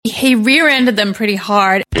He rear-ended them pretty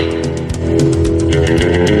hard. The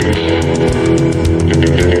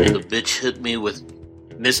bitch hit me with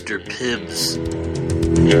Mr. Pibb's.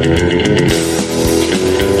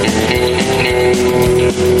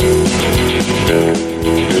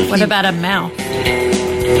 What about a mouth?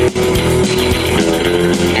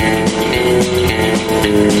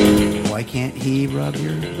 Why can't he rub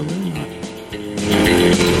your balloon up?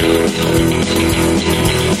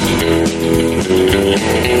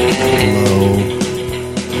 Hello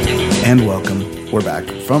and welcome. We're back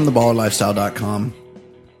from theballerlifestyle.com.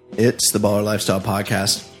 It's the Baller Lifestyle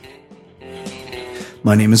Podcast.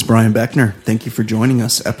 My name is Brian Beckner. Thank you for joining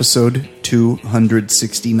us. Episode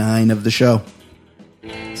 269 of the show.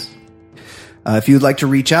 If you would like to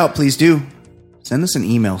reach out, please do. Send us an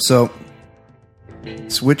email. So,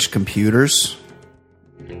 switch computers.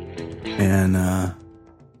 And I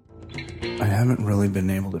haven't really been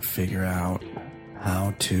able to figure out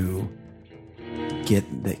how to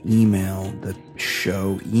get the email, the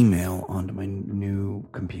show email, onto my new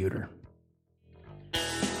computer.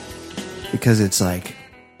 Because it's like,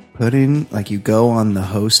 you go on the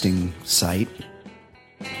hosting site,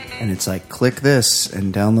 and it's like, click this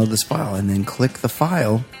and download this file, and then click the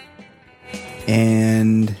file,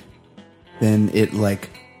 and then it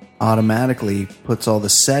like automatically puts all the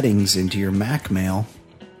settings into your Mac mail.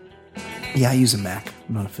 Yeah, I use a Mac.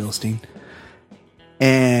 I'm not a Philistine.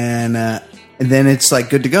 And then it's like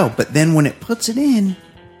good to go. But then when it puts it in,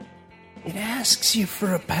 it asks you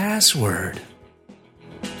for a password.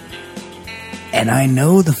 And I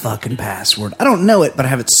know the fucking password. I don't know it, but I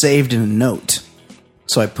have it saved in a note.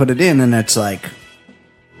 So I put it in, and it's like,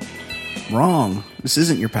 wrong. This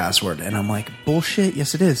isn't your password. And I'm like, bullshit.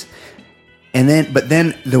 Yes, it is. And then,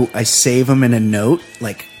 I save them in a note,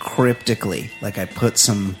 like cryptically. Like I put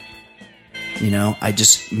some, I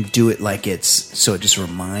just do it like so it just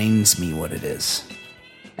reminds me what it is.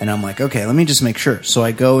 And I'm like, okay, let me just make sure. So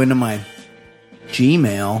I go into my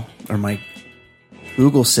Gmail or my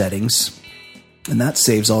Google settings, and that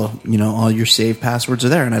saves all your saved passwords are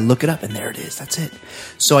there. And I look it up, and there it is. That's it.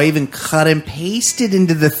 So I even cut and pasted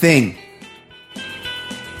into the thing.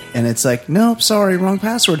 And it's like, nope, sorry, wrong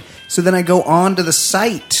password. So then I go on to the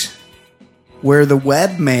site where the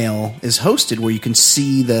webmail is hosted, where you can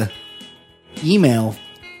see the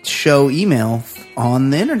show email on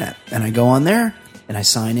the internet. And I go on there, and I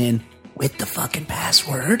sign in with the fucking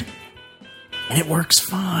password. And it works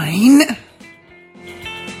fine.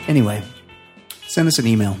 Anyway, send us an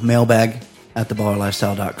email,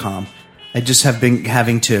 mailbag@theballerlifestyle.com. I just have been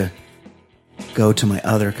having to go to my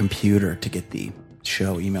other computer to get the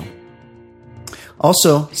show email.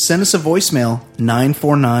 Also, send us a voicemail,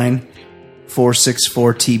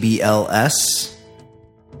 949-464-TBLS.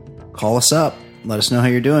 Call us up. Let us know how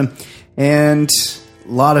you're doing. And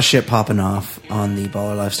a lot of shit popping off on the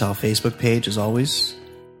Baller Lifestyle Facebook page, as always.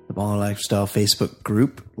 The Baller Lifestyle Facebook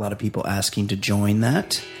group. A lot of people asking to join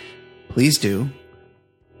that. Please do.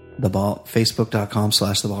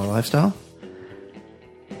 Facebook.com/theballerlifestyle.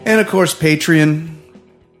 And of course, Patreon.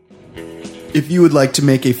 If you would like to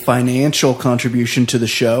make a financial contribution to the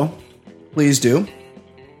show, please do.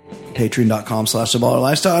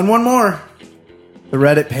 Patreon.com/theballerlifestyle. And one more. The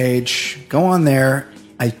Reddit page. Go on there.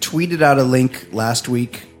 I tweeted out a link last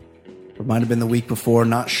week. It might have been the week before.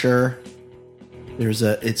 Not sure.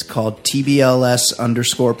 It's called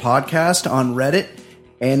TBLS_podcast on Reddit.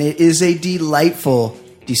 And it is a delightful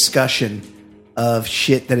discussion of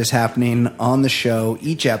shit that is happening on the show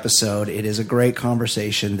each episode. It is a great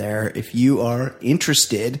conversation there. If you are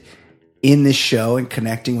interested in this show and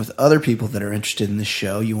connecting with other people that are interested in this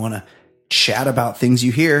show, you want to chat about things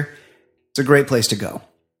you hear, it's a great place to go.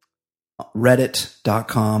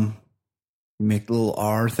 Reddit.com. You make the little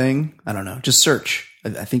R thing. I don't know. Just search.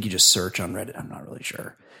 I think you just search on Reddit. I'm not really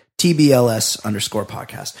sure.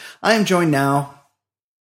 TBLS_podcast. I am joined now,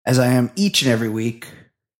 as I am each and every week,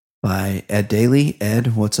 by Ed Daly.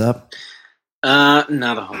 Ed, what's up? Not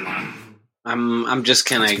a whole lot. I'm just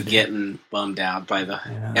kind of getting bummed out by the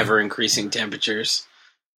ever increasing temperatures.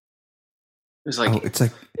 It was like it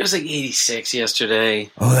was like 86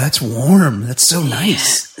 yesterday. Oh, that's warm. That's so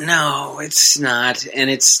nice. No, it's not.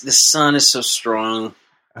 And the sun is so strong.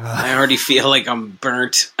 I already feel like I'm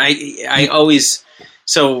burnt. I always,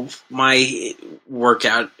 so my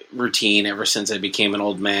workout routine ever since I became an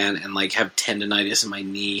old man and like have tendonitis in my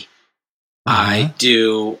knee, I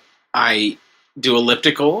do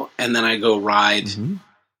elliptical and then I go ride.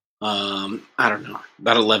 I don't know,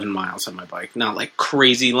 about 11 miles on my bike. Not like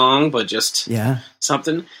crazy long, but just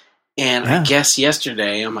something. And I guess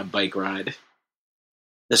yesterday on my bike ride,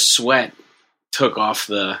 the sweat took off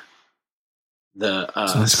the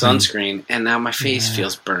sunscreen, and now my face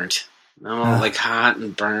feels burnt. I'm all like hot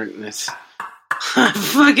and burnt, and it's. I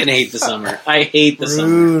fucking hate the summer. I hate the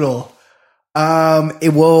Brutal. summer.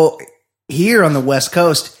 It will here on the West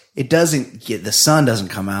Coast. It doesn't get the sun doesn't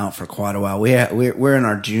come out for quite a while. We're in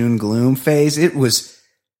our June gloom phase. It was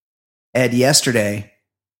Ed yesterday.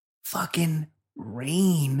 Fucking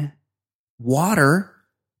rain, water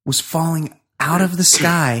was falling out of the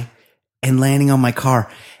sky and landing on my car,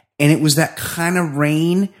 and it was that kind of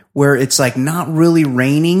rain where it's like not really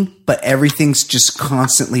raining, but everything's just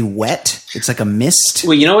constantly wet. It's like a mist.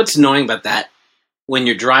 Well, you know what's annoying about that? When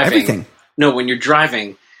you're driving, Everything. No, when you're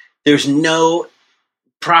driving, there's no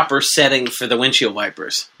proper setting for the windshield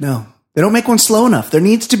wipers. No, they don't make one slow enough. There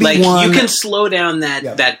needs to be Like one. you can slow down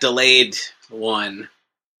that delayed one,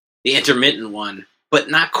 the intermittent one, but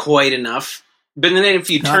not quite enough. But then if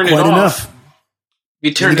you turn it off,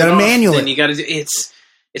 you turn it off, then you got to do it's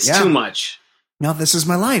too much. No, this is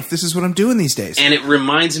my life. This is what I'm doing these days. And it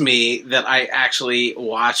reminds me that I actually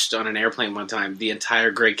watched on an airplane one time the entire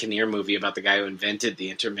Greg Kinnear movie about the guy who invented the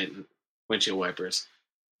intermittent windshield wipers.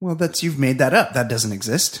 Well, you've made that up. That doesn't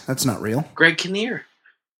exist. That's not real. Greg Kinnear.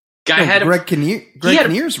 Greg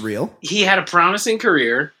Kinnear's real. He had a promising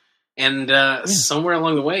career, and somewhere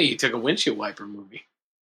along the way, he took a windshield wiper movie.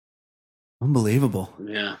 Unbelievable.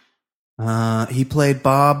 Yeah. He played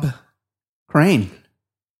Bob Crane.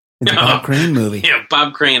 In the Bob Crane movie. Yeah,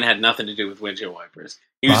 Bob Crane had nothing to do with windshield wipers.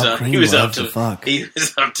 He was up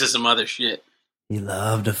to some other shit. He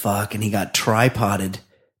loved to fuck, and he got tripoded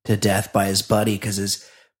to death by his buddy because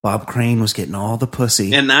Bob Crane was getting all the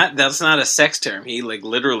pussy. And that's not a sex term. He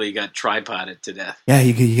literally got tripoded to death. Yeah,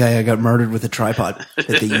 he got murdered with a tripod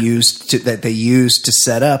that they used to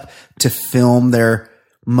set up to film their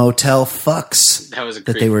motel fucks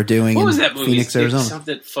that they were doing in Phoenix, Arizona.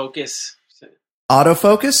 Something Focus.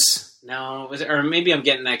 Autofocus? No, or maybe I'm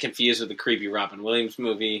getting that confused with the creepy Robin Williams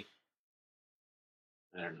movie.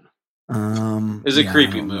 I don't know. It was a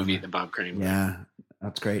creepy movie, the Bob Crane movie. Yeah,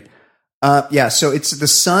 that's great. So the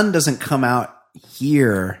sun doesn't come out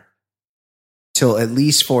here till at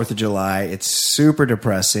least 4th of July. It's super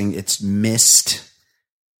depressing. It's mist.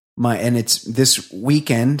 And it's this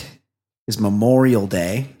weekend is Memorial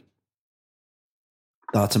Day.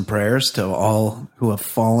 Thoughts and prayers to all who have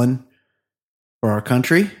fallen for our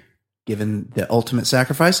country, given the ultimate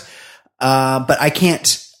sacrifice. But I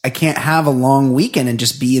can't have a long weekend and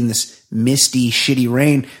just be in this misty, shitty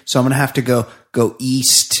rain. So I'm going to have to go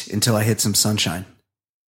east until I hit some sunshine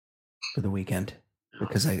for the weekend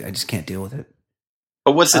because I just can't deal with it.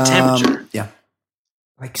 But what's the temperature? Yeah.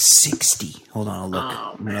 Like 60. Hold on, I'll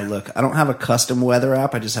look. I'm going to look. I don't have a custom weather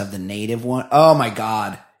app. I just have the native one. Oh my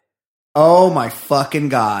God. Oh my fucking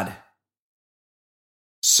God.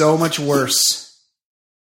 So much worse.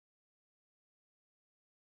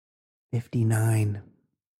 59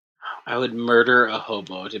 I would murder a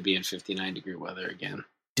hobo to be in 59-degree weather again.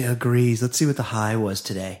 Degrees. Let's see what the high was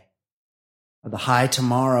today. The high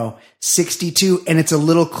tomorrow, 62, and it's a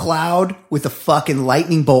little cloud with a fucking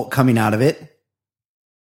lightning bolt coming out of it.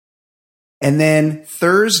 And then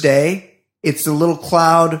Thursday, it's a little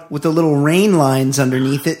cloud with the little rain lines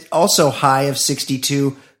underneath it. Also high of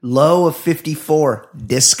 62, low of 54.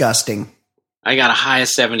 Disgusting. I got a high of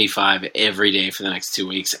 75 every day for the next 2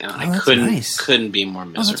 weeks, and I couldn't be more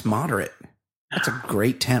miserable. That's moderate. That's a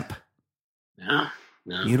great temp. No.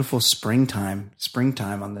 Beautiful springtime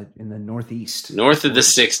in the Northeast. North of the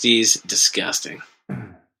 60s, disgusting.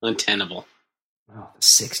 Untenable. Oh, the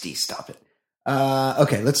 60s, stop it.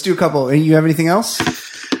 Okay, let's do a couple. You have anything else?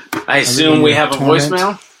 I assume we have a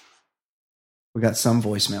voicemail? We got some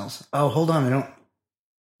voicemails. Oh, hold on.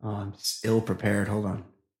 I'm ill prepared. Hold on.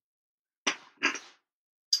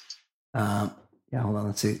 Hold on.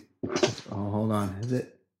 Let's see. Oh, hold on. Is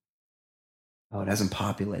it? Oh, it hasn't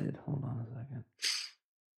populated. Hold on a second.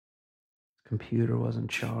 Computer wasn't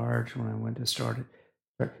charged when I went to start it.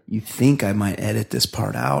 You think I might edit this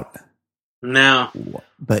part out? No.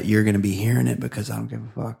 But you're going to be hearing it because I don't give a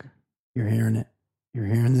fuck. You're hearing it. You're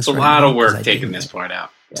hearing this. It's a lot of work taking this part out.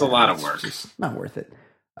 It's a lot of work. It's not worth it.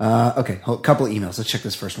 Okay, a couple of emails. Let's check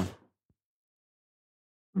this first one.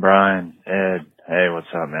 Brian, Ed, hey, what's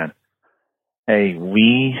up, man? Hey,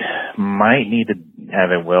 we might need to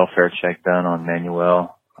have a welfare check done on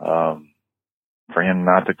Manuel. For him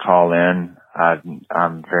not to call in,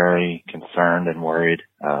 I'm very concerned and worried.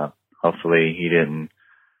 Hopefully he didn't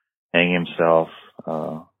hang himself.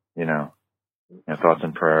 Thoughts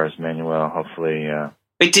and prayers, Manuel. Hopefully.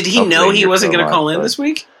 Wait, did he know he wasn't going to call in this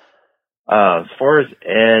week? As far as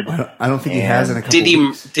Ed, I don't think he has in a couple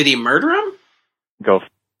weeks. Did he murder him? Go.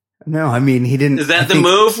 No, I mean he didn't. Is that the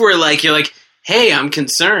move where you're like, hey, I'm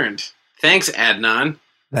concerned. Thanks, Adnan.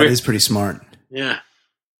 That is pretty smart. Yeah.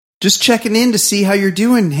 Just checking in to see how you're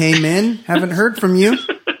doing. Hey, man, haven't heard from you.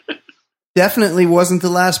 Definitely wasn't the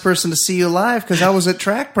last person to see you live because I was at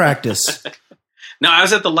track practice. No, I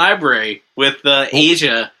was at the library with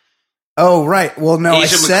Asia. Oh, right. Well, no, Asia I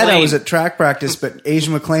said McLean. I was at track practice, but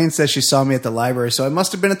Asia McLean says she saw me at the library, so I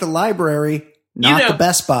must have been at the library, not the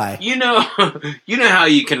Best Buy. You know how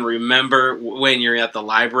you can remember when you're at the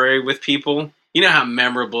library with people? You know how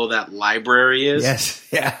memorable that library is? Yes,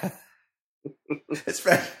 yeah.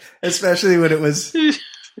 Especially when it was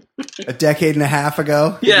a decade and a half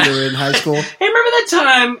ago. Yeah. You were in high school. Hey, remember that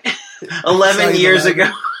time 11 years ago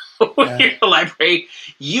when you're at the library?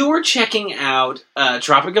 You were checking out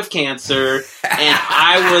Tropic of Cancer, and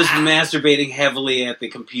I was masturbating heavily at the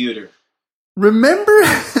computer. Remember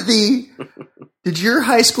did your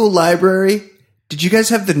high school library, did you guys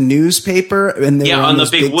have the newspaper? And they were on the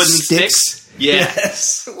those big wooden sticks? Yeah.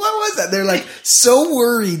 Yes. What was that? They're like so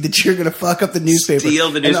worried that you're going to fuck up the newspaper.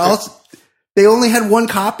 Steal the newspaper. And also, they only had one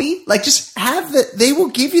copy. Like, just have they will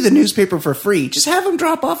give you the newspaper for free. Just have them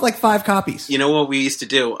drop off like 5 copies. You know what we used to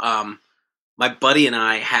do? My buddy and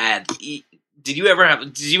I had. Did you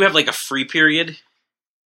have like a free period?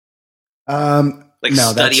 Like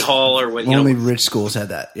no, study hall or what? Only rich schools had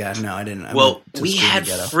that. Yeah, no, I didn't. We had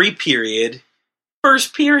free period,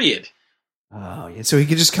 first period. Oh, yeah. So he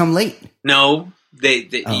could just come late. No,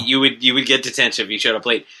 you would get detention if you showed up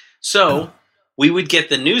late. So we would get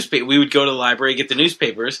the newspaper. We would go to the library, get the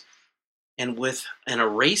newspapers, and with an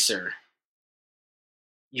eraser,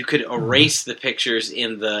 you could erase the pictures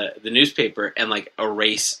in the newspaper and like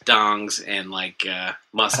erase dongs and like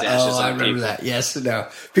mustaches. I on remember people. that. Yes, no.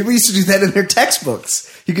 People used to do that in their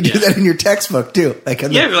textbooks. You could do that in your textbook too. Like I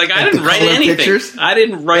didn't write anything. Pictures. I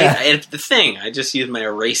didn't write the thing. I just used my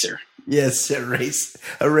eraser. Yes, erase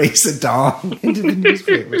a dong into the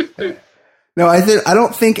newspaper. No, I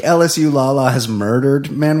don't think LSU Lala has murdered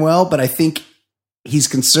Manuel, but I think he's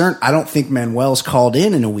concerned. I don't think Manuel's called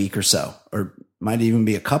in a week or so, or might even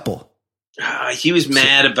be a couple. He was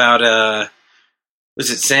mad about was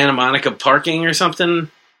it Santa Monica parking or something?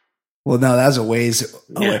 Well, no, that was a ways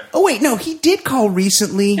away. Oh wait, no, he did call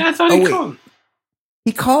recently. Yeah, I thought he called.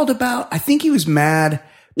 He called about. I think he was mad.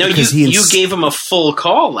 No, you gave him a full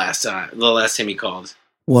call the last time he called.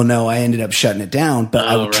 Well, no, I ended up shutting it down, but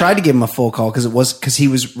I tried to give him a full call because he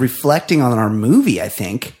was reflecting on our movie, I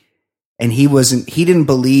think, and he didn't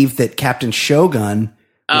believe that Captain Shogun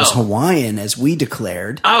was Hawaiian as we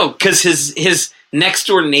declared. Oh, because his next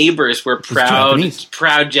door neighbors were proud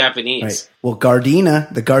Japanese. Right. Well,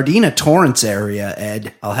 the Gardena Torrance area,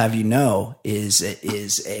 Ed, I'll have you know,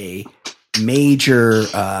 is a major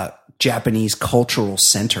Japanese cultural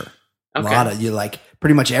center. Okay. A lot of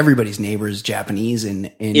pretty much everybody's neighbor is Japanese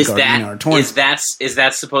in Gardena or Torrance. Is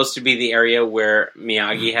that supposed to be the area where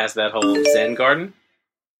Miyagi has that whole Zen garden?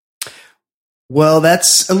 Well,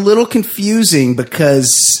 that's a little confusing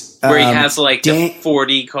because where he has the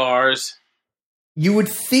 40 cars. You would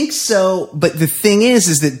think so, but the thing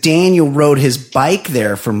is that Daniel rode his bike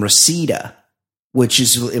there from Reseda, which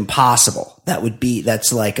is impossible.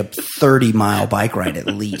 That's like a 30-mile bike ride at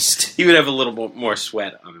least. He would have a little more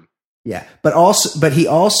sweat on him. Yeah, but he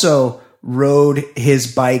also rode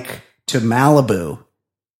his bike to Malibu,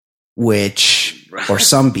 or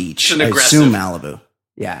some beach. I assume Malibu.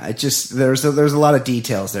 Yeah, it just there's a lot of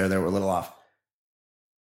details there that were a little off.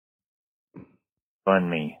 Fund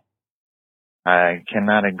me. I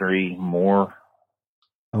cannot agree more.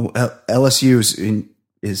 Oh, LSU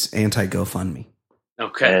is anti GoFundMe.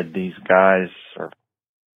 Okay. Ed, these guys are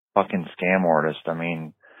fucking scam artists. I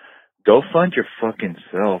mean, go fund your fucking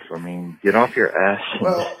self. I mean, get off your ass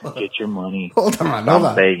and get your money. Hold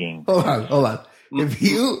on. Begging. Hold on.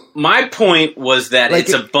 My point was that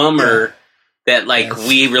it's a bummer that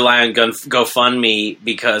we rely on GoFundMe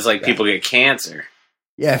because people get cancer.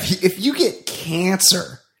 Yeah, if you get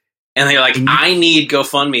cancer, and they're like, I need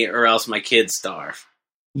GoFundMe or else my kids starve.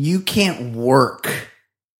 You can't work,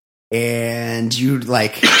 and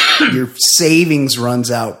your savings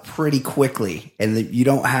runs out pretty quickly, and you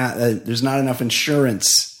don't have. There's not enough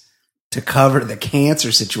insurance to cover the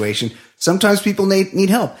cancer situation. Sometimes people need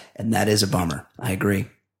help, and that is a bummer. I agree. If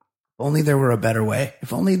only there were a better way.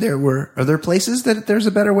 If only there were. Are there places that there's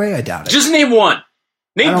a better way? I doubt it. Just name one.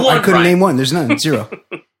 I couldn't name one. There's none. Zero.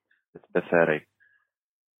 It's pathetic.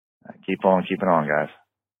 Keep on keeping on, guys.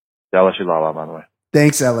 LSU Lala, by the way.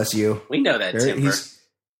 Thanks, LSU. We know that, Timber.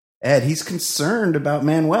 Ed, he's concerned about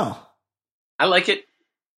Manuel. I like it.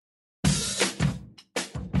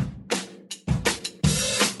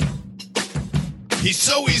 He's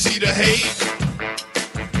so easy to hate.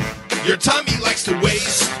 Your time he likes to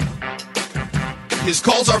waste. His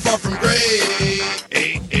calls are far from great.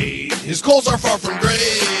 His calls are far from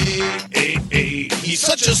great. He's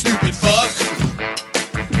such a stupid fuck.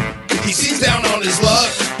 He seems down on his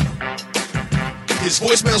luck. His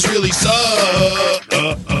voicemails really suck.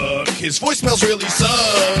 His voicemails really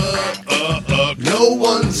suck. No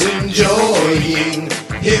one's enjoying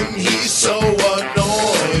him. He's so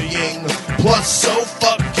annoying. Plus so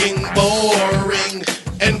fucking boring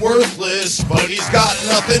and worthless. But he's got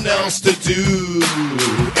nothing else to do.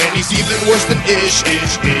 And he's even worse than ish.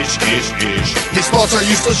 His thoughts are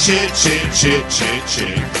useless shit.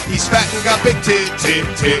 He's fat and got big tits.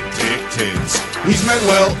 He's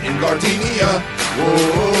Manuel in Gardenia.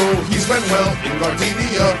 Whoa, he's Manuel in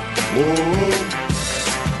Gardenia. Whoa.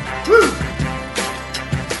 Woo.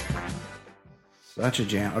 Such a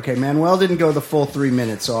jam. Okay, Manuel didn't go the full 3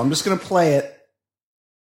 minutes, so I'm just going to play it.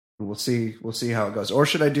 We'll see how it goes. Or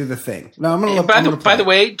should I do the thing? No, I'm going to. By the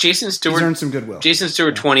way, Jason Stewart He's earned some goodwill. Jason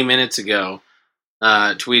Stewart 20 minutes ago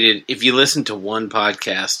tweeted, "If you listen to one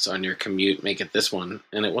podcast on your commute, make it this one,"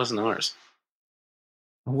 and it wasn't ours.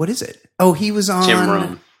 What is it? Oh, he was on Jim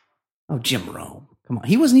Rome. Oh, Jim Rome. Come on,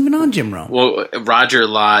 he wasn't even on Jim Rome. Well, Roger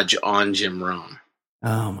Lodge on Jim Rome.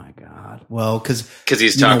 Oh my God. Well, because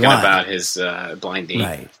he's talking about his blind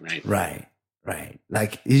date. Right.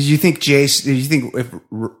 Like, did you think if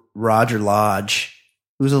Roger Lodge,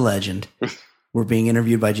 who's a legend, were being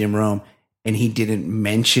interviewed by Jim Rome, and he didn't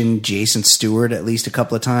mention Jason Stewart at least a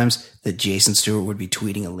couple of times, that Jason Stewart would be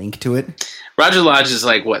tweeting a link to it? Roger Lodge is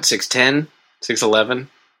like, what, 6'10", 6'11"?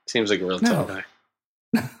 Seems like a real tall guy.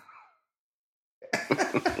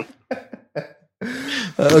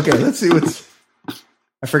 Okay, let's see what's...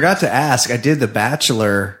 I forgot to ask. I did the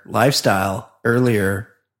Bachelor lifestyle earlier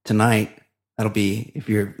tonight. That'll be, if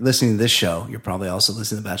you're listening to this show, you're probably also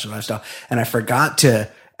listening to the Bachelor lifestyle. And I forgot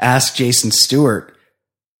to ask Jason Stewart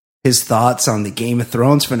his thoughts on the Game of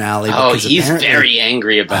Thrones finale. Oh, he's very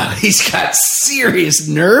angry about it. He's got serious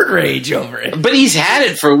nerd rage over it. But he's had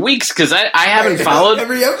it for weeks because I haven't followed.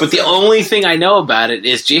 But the only thing I know about it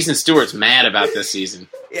is Jason Stewart's mad about this season.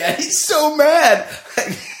 Yeah, he's so mad.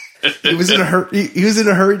 He was in a hurry. He was in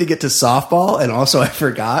a hurry to get to softball, and also I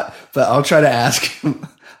forgot. But I'll try to ask him.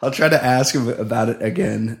 About it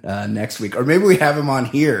again next week, or maybe we have him on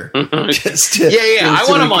here. I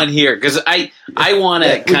want him on here because I want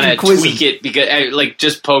to kind of tweak it because I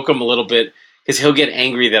just poke him a little bit because he'll get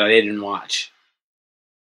angry that I didn't watch.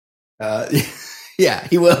 Yeah,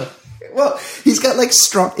 he will. Well, he's got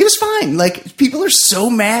strong. It was fine. Like, people are so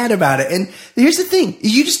mad about it, and here's the thing: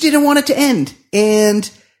 you just didn't want it to end, and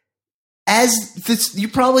you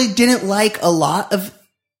probably didn't like a lot of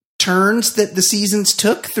turns that the seasons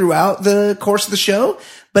took throughout the course of the show,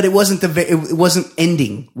 but it wasn't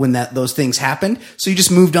ending when those things happened. So you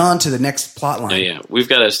just moved on to the next plot line. Yeah, we've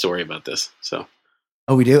got a story about this. So,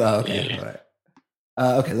 oh, we do. Oh, okay, yeah. All right.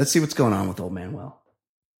 Okay, let's see what's going on with old Manuel.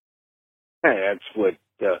 Hey, that's what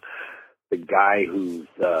the guy who's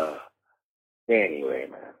anyway,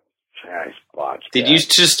 man. Trash botch. Did you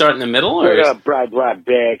just start in the middle? What up, Brad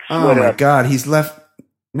Bex? Oh my God, he's left.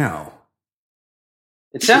 No.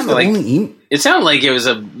 It sounded like it was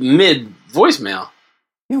a mid voicemail.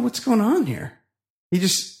 Yeah, what's going on here? Did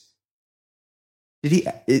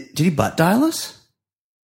he butt dial us?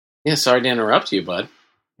 Yeah, sorry to interrupt you, bud.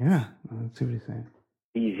 Yeah, let's see what he's saying.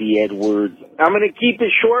 Easy Edwards. I'm going to keep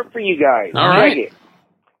it short for you guys. All right.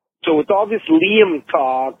 So with all this Liam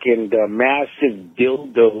talk and massive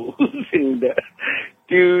dildos and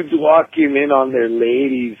dudes walking in on their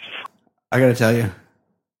ladies, I got to tell you.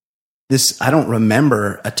 I don't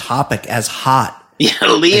remember a topic as hot. Yeah,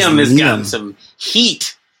 Liam has gotten some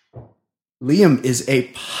heat. Liam is a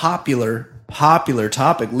popular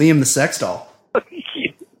topic. Liam the sex doll.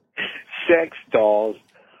 Sex dolls.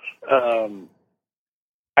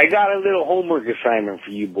 I got a little homework assignment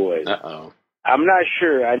for you boys. Uh-oh. I'm not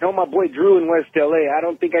sure. I know my boy Drew in West LA. I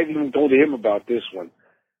don't think I've even told him about this one.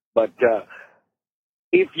 But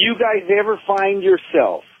if you guys ever find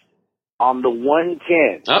yourself on the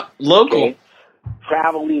 110. Local. Okay,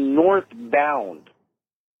 traveling northbound,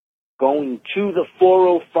 going to the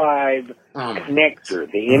 405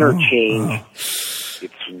 connector, the interchange.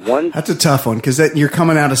 It's one. That's a tough one because you're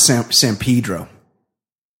coming out of San Pedro,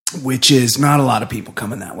 which is not a lot of people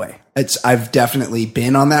coming that way. I've definitely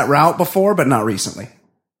been on that route before, but not recently.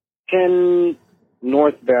 10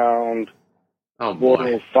 northbound, oh boy.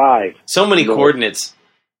 405. So many coordinates.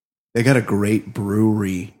 They got a great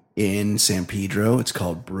brewery in San Pedro. It's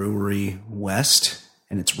called Brewery West,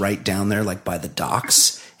 and it's right down there, like by the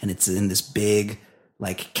docks, and it's in this big,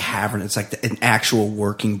 like cavern. It's like an actual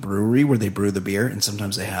working brewery where they brew the beer, and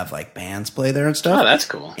sometimes they have like bands play there and stuff. Oh, that's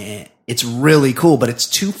cool. And it's really cool, but it's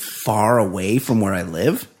too far away from where I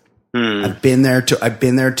live. I've been there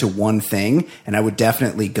to one thing, and I would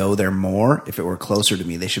definitely go there more if it were closer to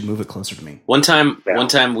me. They should move it closer to me. One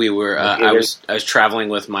time we were I was traveling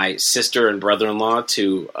with my sister and brother-in-law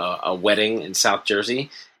to a wedding in South Jersey,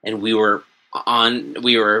 and we were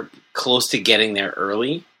close to getting there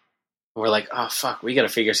early. We're like, oh fuck, we got to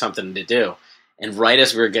figure something to do. And right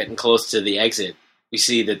as we were getting close to the exit, we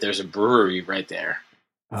see that there's a brewery right there.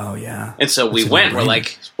 Oh yeah. And so we went. We're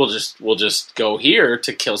like, we'll just go here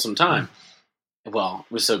to kill some time. Well,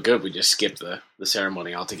 it was so good, we just skipped the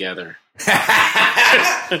ceremony altogether. We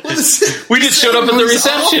just showed up at the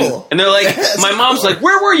reception, and they're like, my mom's like,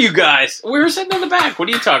 "Where were you guys?" We were sitting in the back. What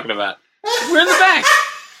are you talking about? We're in the back.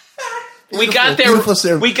 We got there.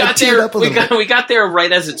 We got there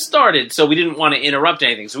right as it started, so we didn't want to interrupt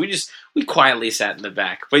anything. So we quietly sat in the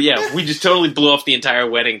back. But yeah, we just totally blew off the entire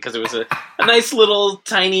wedding because it was a nice little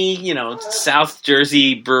tiny, South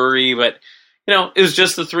Jersey brewery. But it was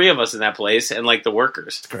just the three of us in that place and like the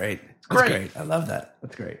workers. It's great. That's great. I love that.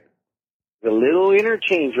 That's great. The little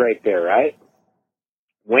interchange right there, right?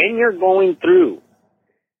 When you're going through,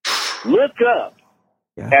 look up.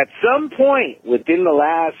 Yeah. At some point within the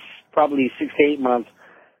last probably 6 to 8 months,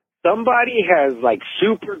 somebody has like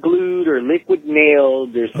super glued or liquid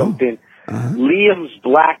nailed or something Liam's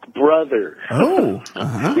black brother. Oh.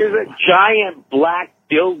 There's a giant black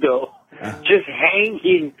dildo just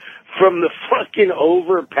hanging from the fucking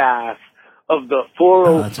overpass of the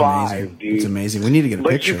 405, dude. It's amazing. We need to get a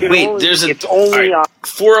picture. Wait, it's only on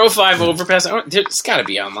 405 overpass. It's got to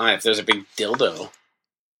be online if there's a big dildo.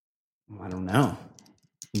 I don't know.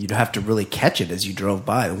 You'd have to really catch it as you drove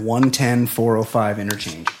by. 110 405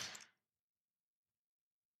 interchange.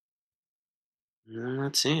 I'm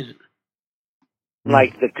not seeing it.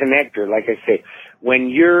 Like the connector, like I say, when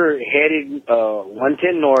you're headed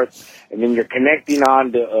 110 north, and then you're connecting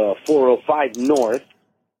on to 405 north.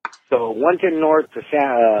 So 110 north to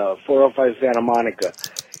 405 Santa Monica.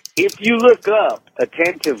 If you look up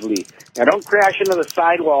attentively, now don't crash into the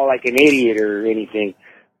sidewall like an idiot or anything,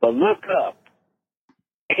 but look up.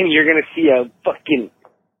 And you're going to see a fucking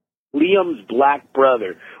Liam's black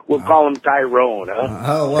brother. We'll call him Tyrone,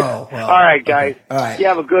 huh? Well. All right, guys. Okay. All right. You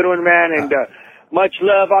have a good one, man, and much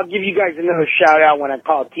love. I'll give you guys another shout-out when I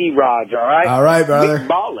call T-Raj, all right? All right, brother. Big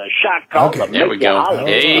baller, shot caller, Okay. There we go.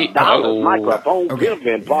 Hey, microphone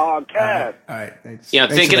giving podcast. All right. Thanks.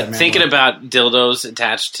 Thinking about dildos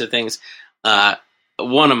attached to things,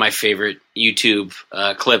 one of my favorite YouTube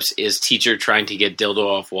clips is teacher trying to get dildo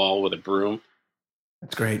off wall with a broom.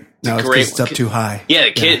 That's great. No, it's 'cause it's up too high.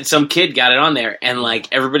 Yeah, some kid got it on there, and like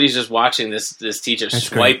everybody's just watching this teacher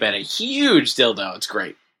swipe at a huge dildo. It's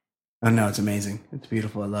great. Oh no, it's amazing. It's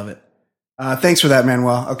beautiful. I love it. Thanks for that,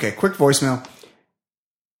 Manuel. Okay, quick voicemail.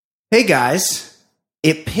 Hey guys,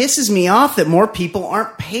 it pisses me off that more people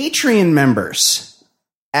aren't Patreon members.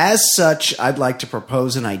 As such, I'd like to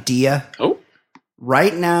propose an idea. Oh.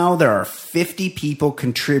 Right now, there are 50 people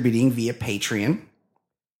contributing via Patreon.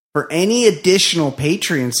 For any additional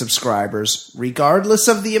Patreon subscribers, regardless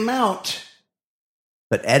of the amount,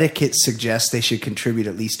 but etiquette suggests they should contribute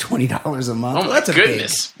at least $20 a month. Oh my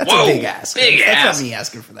goodness. That's a big ask. That's not me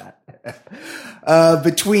asking for that.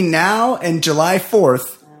 Between now and July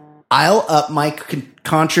 4th, I'll up my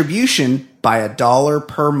contribution by $1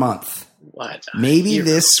 per month. What? Maybe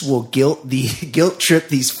this will guilt trip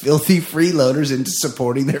these filthy freeloaders into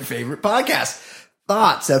supporting their favorite podcast.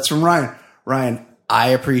 Thoughts? That's from Ryan. Ryan,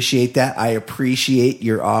 I appreciate that. I appreciate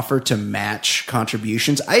your offer to match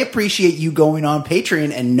contributions. I appreciate you going on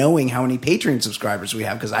Patreon and knowing how many Patreon subscribers we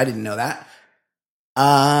have, because I didn't know that.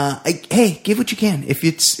 Hey, give what you can. I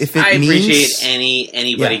appreciate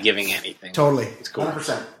anybody giving anything. Totally. It's cool.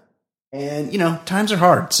 100%. And times are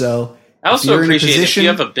hard, so I also appreciate if you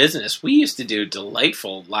have a business. We used to do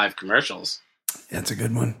delightful live commercials. That's a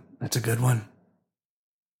good one.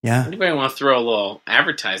 Yeah. Anybody want to throw a little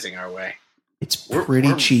advertising our way? It's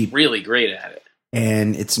pretty cheap. Really great at it.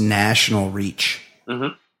 And it's national reach.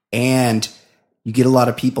 Mm-hmm. And you get a lot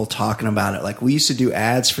of people talking about it. Like we used to do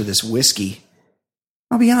ads for this whiskey.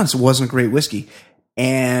 I'll be honest, it wasn't a great whiskey.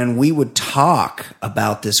 And we would talk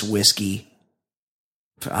about this whiskey,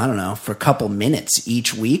 for a couple minutes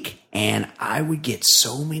each week. And I would get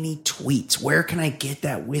so many tweets. Where can I get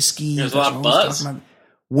that whiskey? There's a lot of buzz.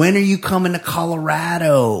 When are you coming to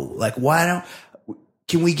Colorado? Like,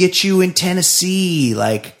 can we get you in Tennessee?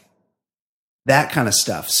 Like that kind of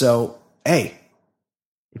stuff. So, hey,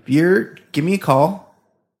 give me a call,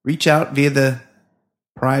 reach out via the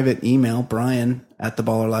private email, Brian at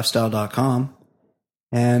theballerlifestyle.com,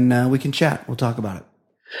 and we can chat. We'll talk about it.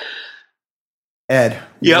 Ed,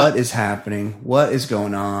 What is happening? What is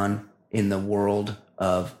going on in the world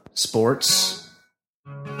of sports?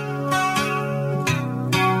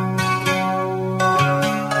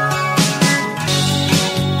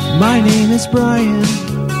 My name is Brian.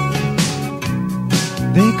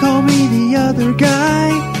 They call me the other guy.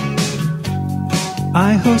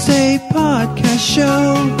 I host a podcast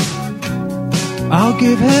show. I'll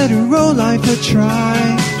give hetero life a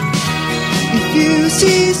try. If you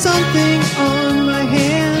see something on my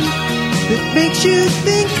hand that makes you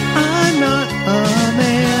think I'm not a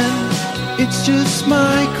man, it's just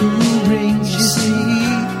my cool rings, you see.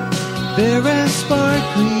 They're as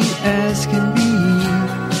sparkly as can be.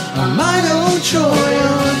 A Milo Troy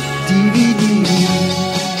on DVD.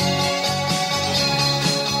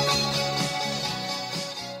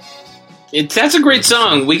 That's a great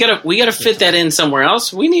song. We gotta fit that in somewhere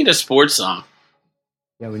else. We need a sports song.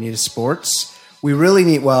 Yeah, we need a sports. We really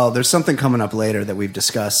need. Well, there's something coming up later that we've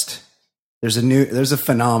discussed. There's a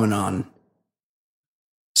phenomenon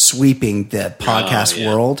sweeping the podcast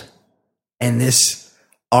world, and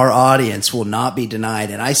our audience will not be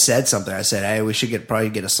denied. And I said something. I said, "Hey, we should probably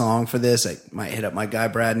get a song for this. I might hit up my guy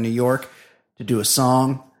Brad in New York to do a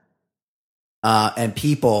song." And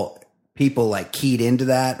people like keyed into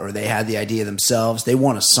that, or they had the idea themselves. They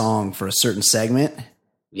want a song for a certain segment.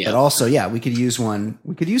 Yeah. But also, we could use one.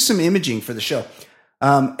 We could use some imaging for the show.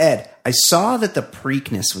 Ed, I saw that the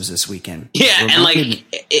Preakness was this weekend. Yeah,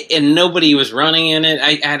 and nobody was running in it.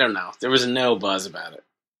 I don't know. There was no buzz about it.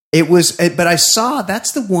 It was, but I saw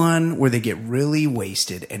that's the one where they get really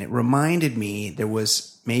wasted, and it reminded me there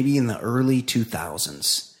was maybe in the early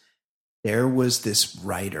 2000s there was this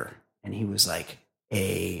writer, and he was like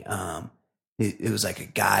it was like a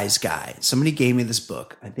guy's guide. Somebody gave me this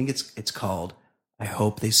book. I think it's called I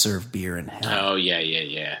Hope They Serve Beer in Hell. Oh yeah.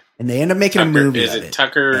 And they end up making a movie. Is it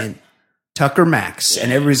Tucker? And Tucker Max. Yeah.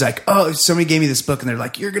 And everybody's like, "Oh, somebody gave me this book," and they're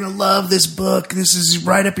like, "You're gonna love this book. This is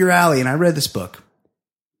right up your alley." And I read this book.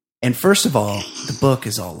 And first of all, the book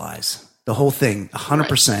is all lies. The whole thing,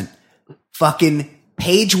 100%. Right. Fucking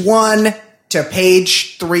page 1 to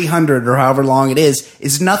page 300 or however long it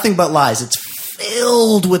is nothing but lies. It's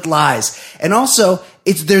filled with lies. And also,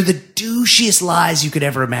 they're the douchiest lies you could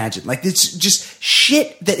ever imagine. Like, it's just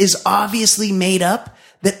shit that is obviously made up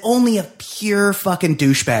that only a pure fucking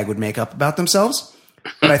douchebag would make up about themselves.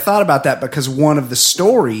 But I thought about that because one of the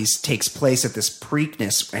stories takes place at this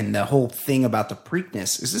Preakness, and the whole thing about the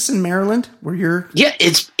Preakness. Is this in Maryland where you're? Yeah,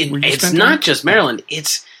 it's not just Maryland.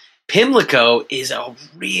 It's Pimlico is a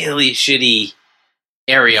really shitty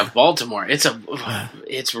area of Baltimore. It's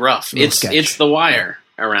rough. It's the Wire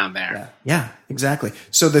around there. Yeah, exactly.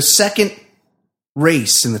 So the second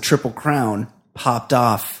race in the Triple Crown popped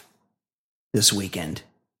off this weekend.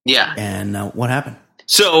 Yeah. And what happened?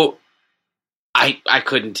 So I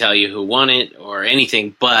couldn't tell you who won it or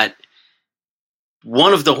anything, but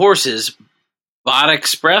one of the horses, Boat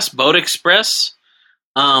Express,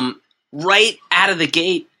 right out of the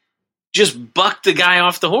gate, just bucked the guy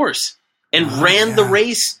off the horse and ran the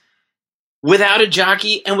race without a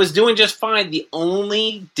jockey and was doing just fine. The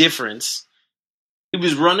only difference, he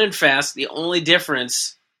was running fast. The only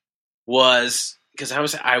difference was because I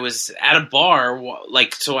was at a bar,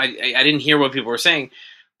 so I didn't hear what people were saying,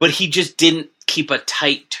 but he just didn't keep a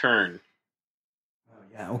tight turn. Oh,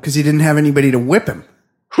 yeah, because he didn't have anybody to whip him.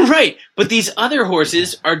 Right, but these other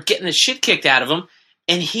horses are getting the shit kicked out of him,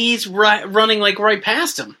 and he's running right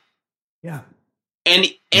past him. Yeah. And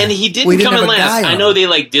he didn't come in last. I know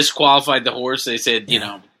they disqualified the horse. They said,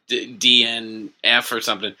 DNF or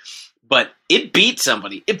something. But it beat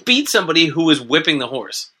somebody. It beat somebody who was whipping the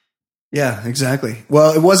horse. Yeah, exactly.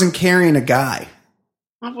 Well, it wasn't carrying a guy.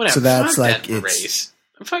 Well, whatever. So that's that race.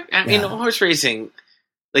 I mean, horse racing,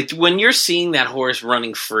 when you're seeing that horse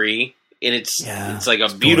running free, and it's like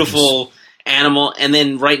a beautiful gorgeous animal, and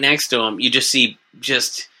then right next to him, you just see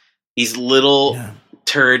these little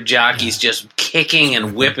turd jockeys just kicking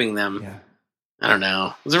and whipping them. Yeah. I don't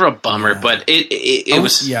know. It was a real bummer, but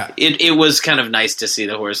it was kind of nice to see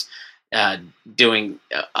the horse doing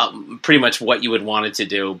pretty much what you would want it to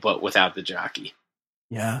do, but without the jockey.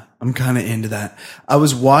 Yeah, I'm kind of into that. I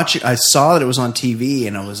was watching, I saw that it was on TV,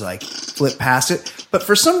 and I was like, flip past it. But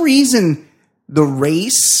for some reason, the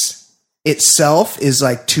race itself is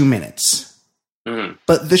 2 minutes. Mm.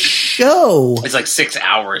 But the show... It's 6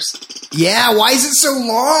 hours. Yeah, why is it so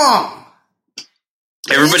long?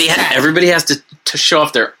 Everybody has to show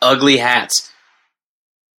off their ugly hats.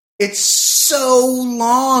 It's so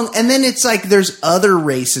long, and then it's like there's other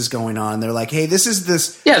races going on. They're like, "Hey, this is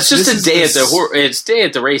this." Yeah, it's just this a is day this- at the it's day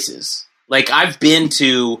at the races. Like I've been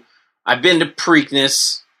to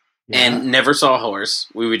Preakness and never saw a horse.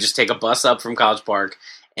 We would just take a bus up from College Park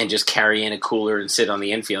and just carry in a cooler and sit on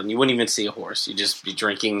the infield, and you wouldn't even see a horse. You'd just be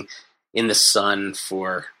drinking in the sun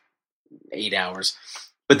for 8 hours.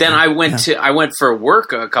 But then I went for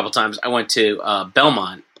work a couple times. I went to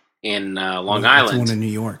Belmont in Long That's Island. one in New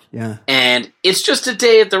York. Yeah. And it's just a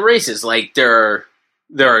day at the races. Like there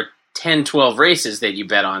are 10, 12 races that you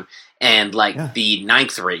bet on. And like the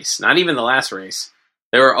 9th race, not even the last race,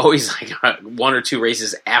 there are always like 1 or 2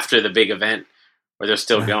 races after the big event where they're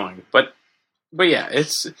still going. But yeah,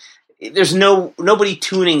 there's nobody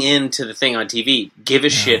tuning in to the thing on TV. Give a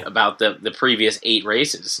shit about the previous 8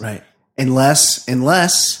 races. Right. Unless they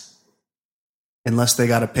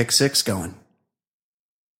got a pick 6 going.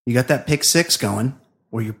 You got that pick 6 going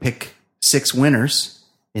where you pick 6 winners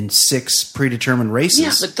in 6 predetermined races.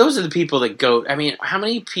 Yeah, but those are the people that go. I mean, how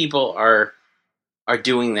many people are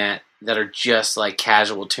doing that are just like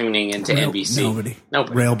casual tuning into NBC?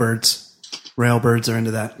 Nobody. Railbirds are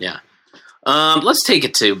into that. Yeah. Let's take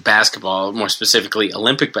it to basketball, more specifically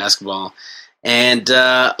Olympic basketball. And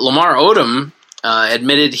Lamar Odom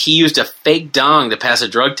admitted he used a fake dong to pass a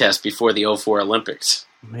drug test before the 2004 Olympics.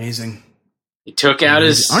 Amazing. He took out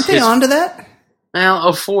his... Aren't they onto that? Well,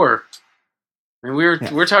 2004. I mean,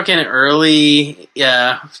 we're talking early,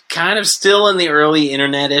 kind of still in the early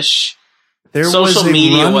internet-ish. Social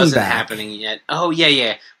media wasn't happening yet. Oh,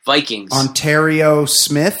 yeah. Vikings. Ontario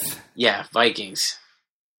Smith? Yeah, Vikings.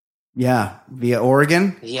 Yeah, via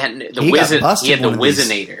Oregon. He had the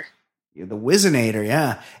Wizinator. The Wizinator,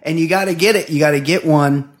 yeah. And you got to get it. You got to get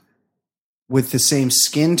one with the same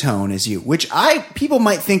skin tone as you, which people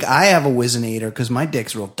might think I have a Wizinator because my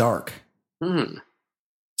dick's real dark.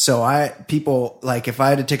 So people like if I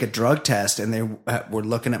had to take a drug test and they were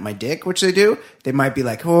looking at my dick, which they do, they might be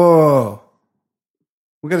like, "Oh,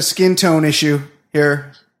 we got a skin tone issue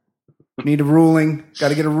here. Need a ruling. Got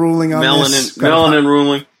to get a ruling on this. Melanin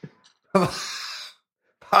ruling.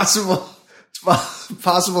 Possible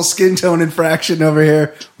skin tone infraction over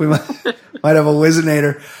here. We might have a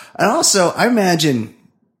Wizinator." And also, I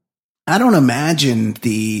don't imagine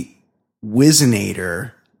the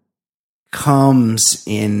Wizinator comes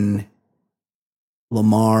in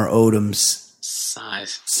Lamar Odom's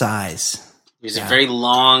size. He's a very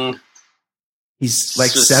long. He's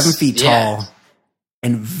like 7 feet tall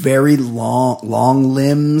and very long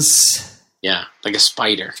limbs. Yeah, like a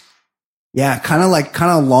spider. Yeah, kind of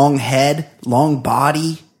long head, long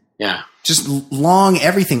body. Yeah. Just long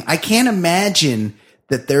everything. I can't imagine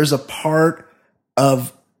that there's a part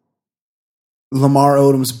of Lamar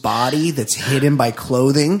Odom's body that's hidden by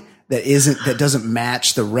clothing that doesn't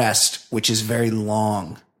match the rest, which is very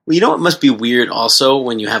long. Well, you know what must be weird also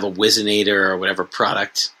when you have a Wizinator or whatever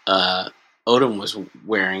product Odom was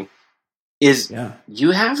wearing is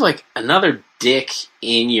you have like another dick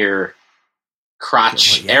in your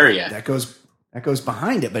crotch area. That goes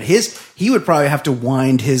behind it, but he would probably have to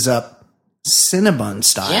wind his up Cinnabon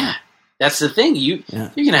style. Yeah. That's the thing. You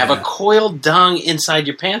can have a coiled dung inside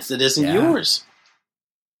your pants that isn't yours.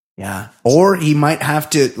 Yeah. Or he might have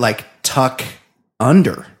to like tuck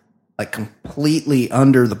under, like completely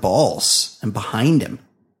under the balls and behind him.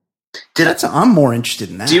 I'm more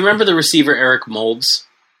interested in that. Do you remember the receiver Eric Moulds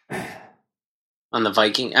on the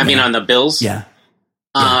Viking? I mean, on the Bills? Yeah.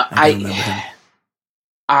 I remember him.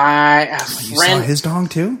 A friend. You saw his dong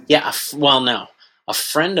too? Yeah. No. A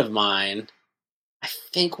friend of mine, I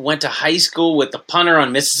think, went to high school with the punter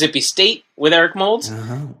on Mississippi State with Eric Moulds.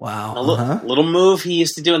 Wow. A little move he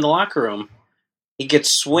used to do in the locker room. He could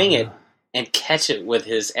swing it and catch it with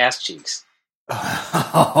his ass cheeks.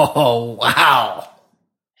 Oh, wow.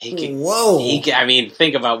 Whoa. I mean,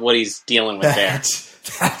 think about what he's dealing with there.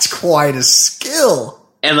 That's quite a skill.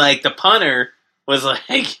 And like the punter was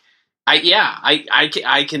like,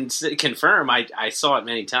 I can confirm. I saw it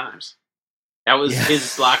many times. That was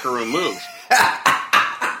his locker room move.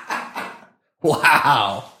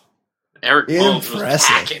 Wow. Eric Moulds was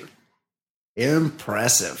packing.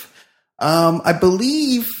 Impressive. I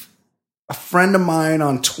believe a friend of mine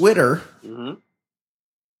on Twitter and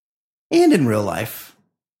in real life,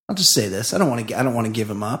 I'll just say this. I don't want to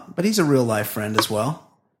give him up, but he's a real life friend as well.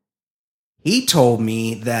 He told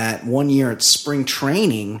me that one year at spring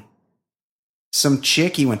training, some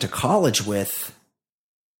chick he went to college with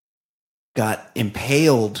got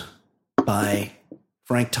impaled by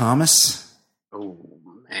Frank Thomas. Oh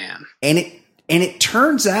man. And it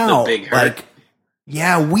turns out like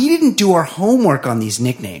we didn't do our homework on these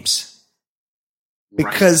nicknames.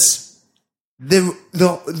 because the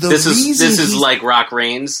this reason is like Rock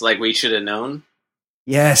Reigns, like we should have known.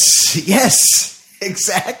 Yes,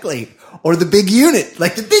 exactly. Or the big unit,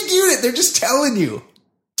 like the big unit. They're just telling you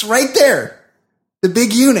it's right there. The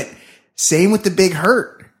big unit. Same with the big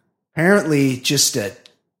hurt. Apparently, just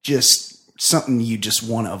something you just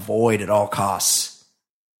want to avoid at all costs.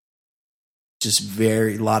 Just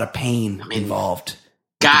a lot of pain involved.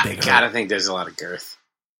 Gotta think there's a lot of girth.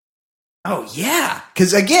 Oh yeah,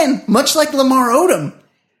 because again, much like Lamar Odom,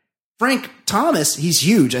 Frank Thomas, he's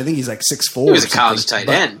huge. I think he's like 6'4". He was a college tight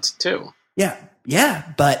end too.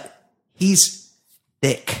 Yeah, but he's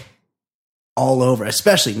thick all over,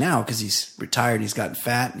 especially now because he's retired. He's gotten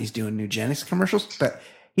fat and he's doing Nugenics commercials. But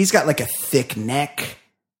he's got like a thick neck,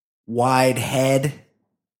 wide head,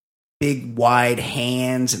 big wide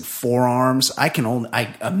hands and forearms. I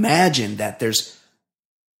imagine that there's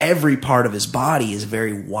every part of his body is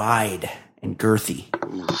very wide and girthy.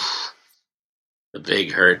 The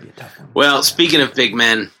big hurt. Well, speaking of big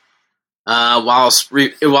men, while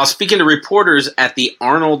speaking to reporters at the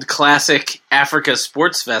Arnold Classic Africa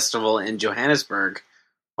Sports Festival in Johannesburg,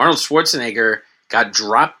 Arnold Schwarzenegger got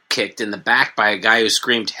drop kicked in the back by a guy who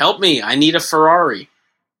screamed, "Help me! I need a Ferrari."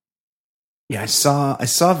 Yeah, I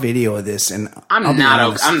saw video of this, and I'm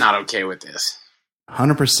not okay with this.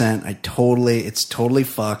 100%. It's totally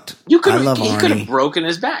fucked. He could have broken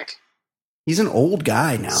his back. He's an old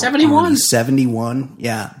guy now. 71. 71.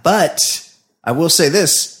 Yeah. But I will say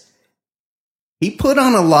this. He put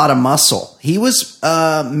on a lot of muscle. He was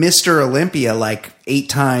Mr. Olympia like 8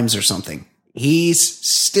 times or something. He's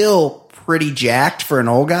still pretty jacked for an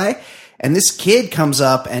old guy. And this kid comes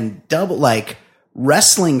up and pro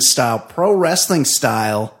wrestling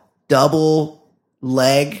style, double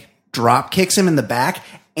leg drop kicks him in the back.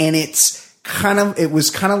 And it was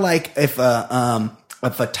kind of like if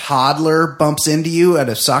a toddler bumps into you at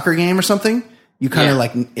a soccer game or something, you kind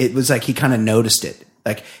of it was like he kind of noticed it.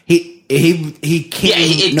 Like he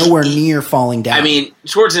came nowhere near falling down. I mean,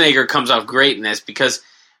 Schwarzenegger comes off great in this because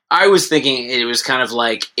I was thinking it was kind of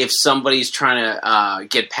like if somebody's trying to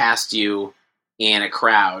get past you in a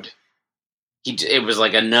crowd, it was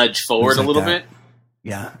like a nudge forward a little bit.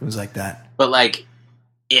 Yeah, it was like that. But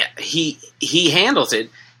he handles it.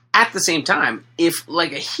 At the same time, if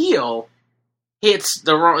like a heel hits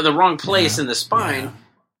the wrong place in the spine,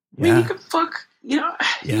 I mean, you could fuck. You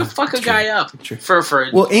can fuck a guy up for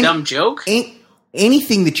a dumb joke.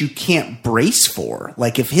 Anything that you can't brace for,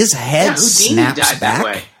 like if his head snaps died back.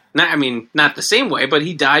 That way. Not the same way, but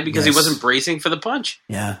he died because he wasn't bracing for the punch.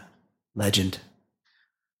 Yeah, legend.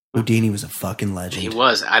 Houdini was a fucking legend. He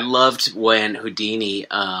was. I loved when Houdini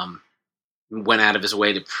went out of his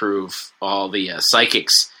way to prove all the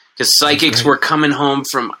psychics. Because psychics were coming home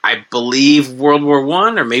from, I believe, World War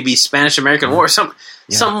I or maybe Spanish-American War, some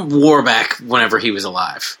war back whenever he was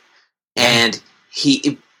alive. And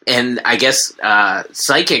I guess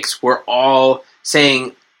psychics were all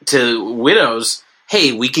saying to widows,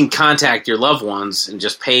 "Hey, we can contact your loved ones and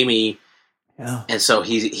just pay me." Yeah. And so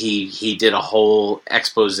he did a whole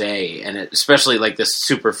expose, and especially like this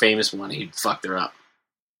super famous one, he fucked her up.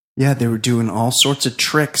 Yeah, they were doing all sorts of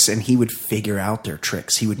tricks, and he would figure out their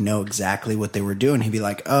tricks. He would know exactly what they were doing. He'd be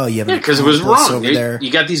like, "Oh, you have because it was wrong over there.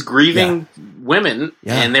 You got these grieving women,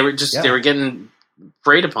 and they were they were getting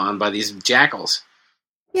preyed upon by these jackals."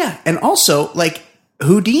 Yeah, and also like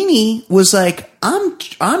Houdini was like,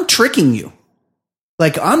 "I'm tricking you.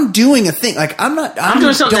 Like I'm doing a thing. Like I'm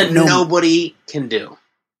doing something that nobody can do."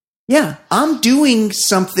 Yeah, I'm doing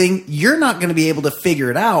something you're not going to be able to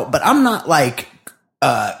figure it out. But I'm not like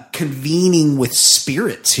convening with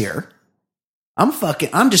spirits here. I'm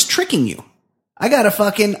just tricking you. I got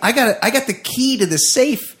the key to the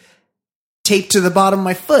safe taped to the bottom of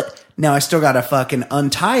my foot. Now I still got to fucking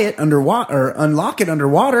untie it underwater or unlock it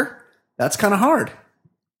underwater. That's kind of hard.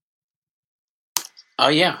 Oh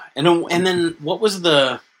yeah. And then what was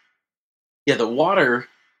the water?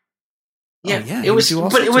 Yeah,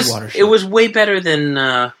 it was way better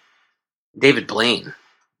than David Blaine.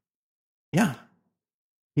 Yeah.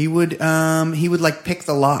 He would like pick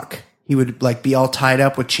the lock. He would like be all tied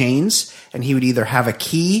up with chains, and he would either have a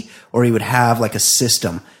key or he would have like a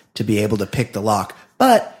system to be able to pick the lock.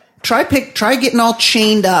 But try getting all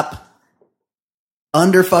chained up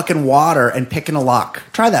under fucking water and picking a lock.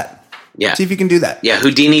 Try that. Yeah. See if you can do that. Yeah,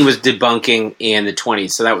 Houdini was debunking in the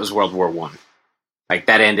 1920s, so that was World War I. Like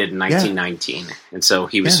that ended in 1919, and so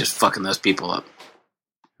he was just fucking those people up.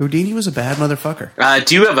 Houdini was a bad motherfucker.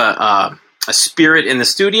 Do you have a spirit in the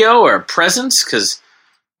studio or a presence? Because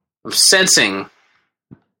I'm sensing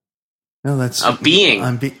that's a being.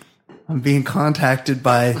 I'm being contacted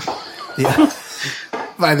by the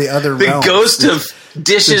by the other The realms. ghost of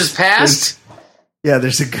dishes past? Yeah,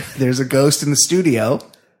 there's a ghost in the studio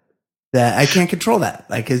that I can't control that.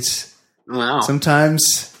 Like it's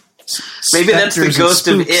sometimes maybe that's the specters and ghost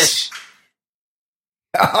of spooks. Ish.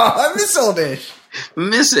 Oh, I miss old Ish.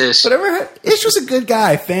 Miss Ish. Whatever. Ish was a good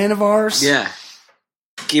guy, fan of ours. Yeah.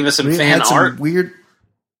 Give us some We fan had some art. weird.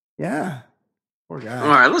 Yeah. Poor guy. All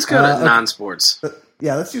right, let's go to okay. non-sports.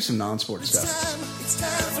 Yeah, let's do some non-sports stuff. It's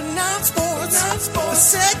time for non-sports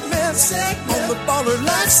segment on the Baller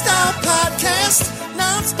Lifestyle Podcast.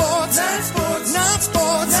 Non-sports.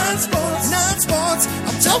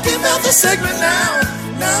 I'm talking about the segment now.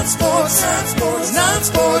 Non-sports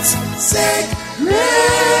segment.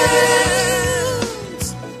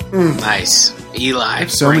 Nice. Eli.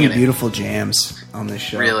 There's so many bringing it. beautiful jams on this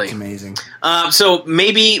show. Really? It's amazing. So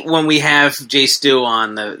maybe when we have Jay Stu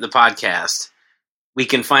on the podcast, we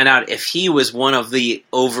can find out if he was one of the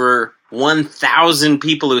over 1,000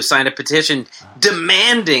 people who signed a petition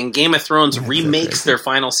demanding Game of Thrones remakes their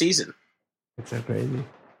final season. It's so crazy.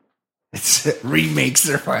 It remakes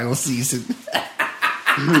their final season.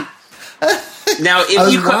 Now,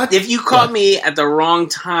 if you caught me at the wrong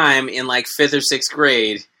time in like 5th or 6th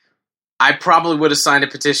grade, I probably would have signed a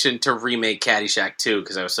petition to remake Caddyshack 2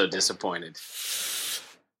 because I was so disappointed.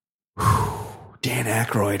 Dan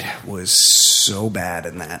Aykroyd was so bad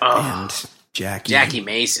in that. And Jackie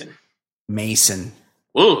Mason.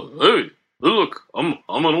 Oh, hey, look, I'm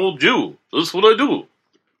an old Jew. That's what I do.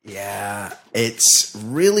 Yeah, it's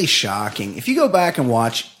really shocking. If you go back and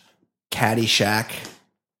watch Caddyshack,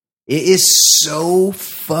 it is so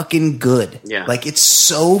fucking good. Yeah. Like, it's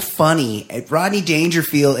so funny. Rodney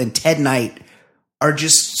Dangerfield and Ted Knight are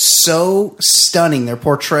just so stunning. Their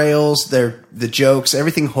portrayals, the jokes,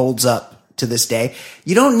 everything holds up to this day.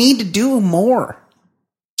 You don't need to do more.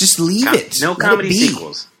 Just leave it. No Let comedy it be.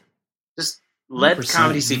 sequels. Just let 100%.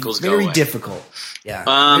 comedy sequels go Very away. difficult. Yeah,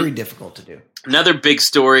 very difficult to do. Another big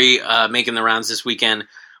story making the rounds this weekend.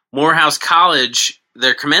 Morehouse College,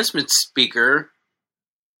 their commencement speaker,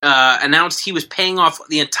 announced he was paying off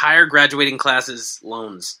the entire graduating class's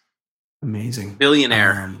loans. Amazing.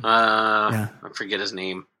 Billionaire. Yeah. I forget his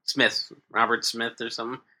name. Smith. Robert Smith or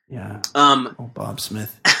something. Yeah. Bob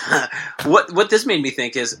Smith. What this made me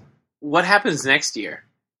think is, what happens next year?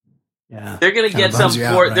 Yeah. They're gonna Kinda get some bums you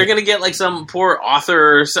out, poor. right? They're gonna get like some poor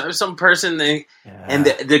author or some person. And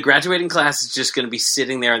the graduating class is just gonna be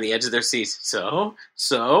sitting there on the edge of their seats. So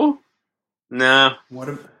no.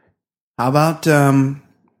 How about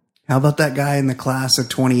that guy in the class of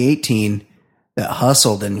 2018 that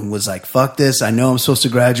hustled and was like, fuck this. I know I'm supposed to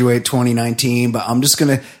graduate 2019, but I'm just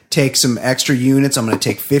going to take some extra units. I'm going to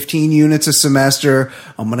take 15 units a semester.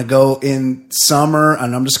 I'm going to go in summer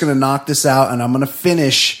and I'm just going to knock this out and I'm going to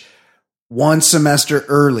finish one semester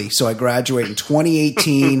early. So I graduate in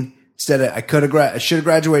 2018 instead of, I should have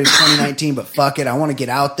graduated in 2019, but fuck it. I want to get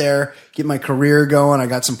out there, get my career going. I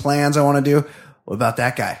got some plans I want to do. What about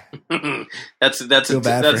that guy? That's a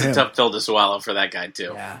tough pill to swallow for that guy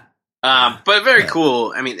too. Yeah. But very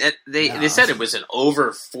cool. I mean, they said it was an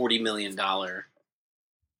over $40 million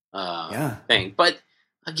thing. But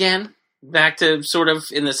again, back to sort of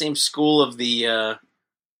in the same school of the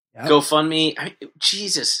GoFundMe. I mean,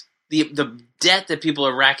 Jesus, the debt that people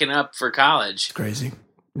are racking up for college.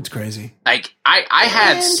 It's crazy. Like I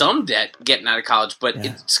had some debt getting out of college, but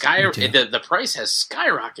the price has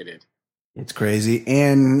skyrocketed. It's crazy,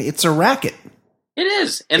 and it's a racket. It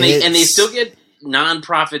is, and they still get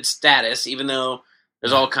nonprofit status, even though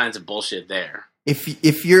there's all kinds of bullshit there.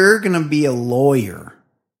 If you're gonna be a lawyer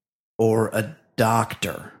or a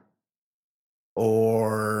doctor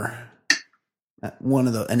or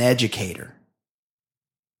an educator,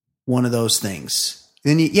 one of those things,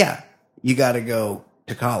 then you got to go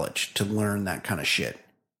to college to learn that kind of shit.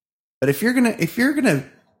 But if you're gonna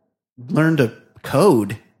learn to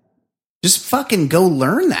code, just fucking go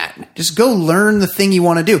learn that. Just go learn the thing you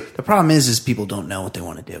want to do. The problem is people don't know what they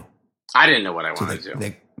want to do. I didn't know what I wanted to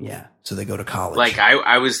do. So they go to college. Like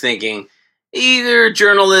I was thinking either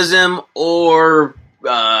journalism or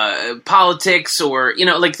politics or,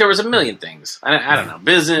 like there was a million things. I don't know.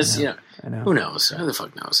 Business, I know. Who knows? Who the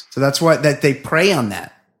fuck knows? So that's why that they prey on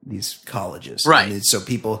that, these colleges. Right. And so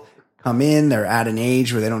people come in, they're at an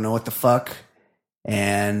age where they don't know what the fuck,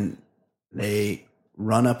 and they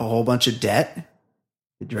run up a whole bunch of debt.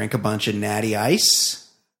 They drink a bunch of natty ice.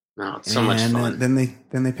 No, it's so much fun. Then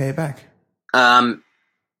they pay it back. A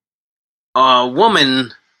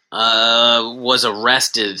woman was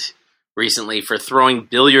arrested recently for throwing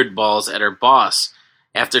billiard balls at her boss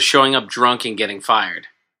after showing up drunk and getting fired.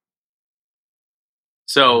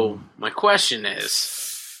 So my question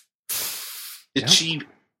is, Did she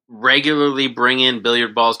regularly bring in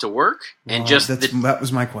billiard balls to work? And that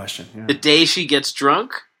was my question. Yeah. The day she gets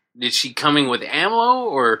drunk, did she coming with ammo?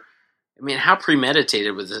 Or, I mean, how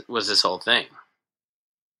premeditated was this whole thing?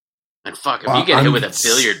 And fuck, if you get hit with a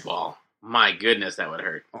billiard ball, my goodness, that would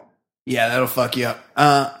hurt. Yeah, that'll fuck you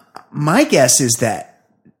up. My guess is that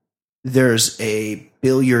there's a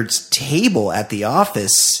billiards table at the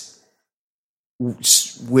office,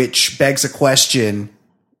 which begs a question: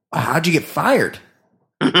 how'd you get fired?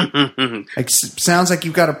 Sounds like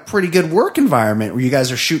you've got a pretty good work environment where you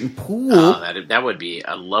guys are shooting pool. Oh, that would be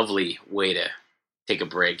a lovely way to take a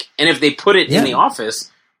break. And if they put it in the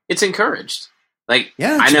office, it's encouraged. Like,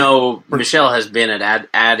 I know Michelle has been at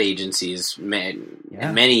ad agencies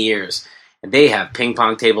many years, and they have ping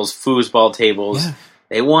pong tables, foosball tables. Yeah.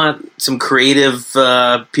 They want some creative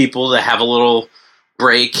people to have a little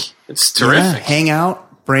break. It's terrific. Yeah, hang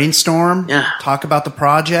out, brainstorm, talk about the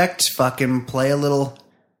project, fucking play a little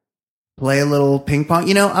ping pong.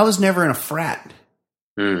 You know, I was never in a frat,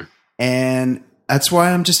 and that's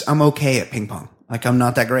why I'm okay at ping pong. Like, I'm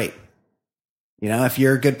not that great. You know, if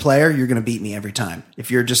you're a good player, you're going to beat me every time. If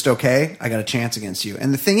you're just okay, I got a chance against you.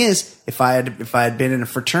 And the thing is, if I had been in a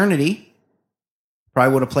fraternity,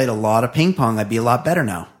 probably would have played a lot of ping pong. I'd be a lot better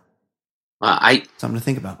now. Something to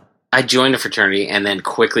think about. I joined a fraternity and then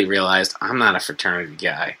quickly realized I'm not a fraternity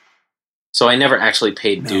guy. So I never actually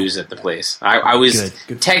paid dues at the place. I was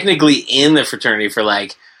technically in the fraternity for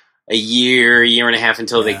like a year and a half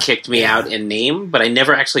until they kicked me out in name, but I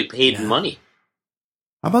never actually paid money.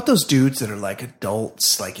 How about those dudes that are like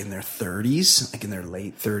adults, like in their 30s, like in their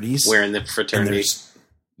late 30s? Wearing the fraternity.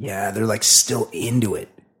 They're like still into it.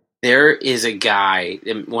 There is a guy,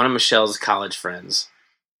 one of Michelle's college friends,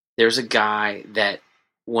 there's a guy that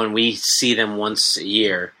when we see them once a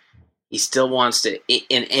year, he still wants to,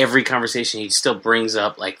 in every conversation, he still brings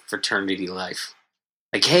up like fraternity life.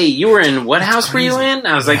 Like, hey, you were in what house were you in?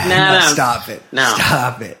 I was like, nah. Stop it. No.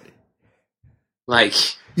 Stop it. Like...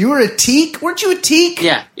 You were a teak? Weren't you a teak?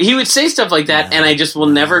 Yeah, he would say stuff like that, and I just will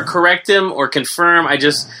never correct him or confirm. I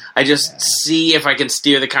just see if I can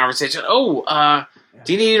steer the conversation.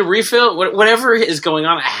 Do you need a refill? Whatever is going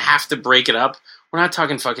on, I have to break it up. We're not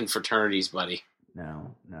talking fucking fraternities, buddy.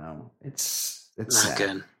 No, it's not sad.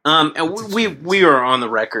 good. And we are on the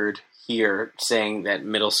record here saying that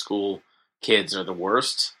middle school kids are the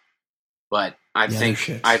worst, but I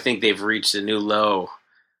think they've reached a new low.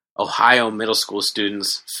 Ohio middle school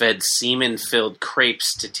students fed semen-filled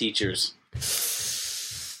crepes to teachers.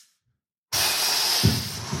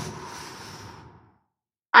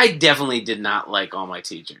 I definitely did not like all my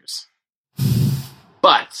teachers.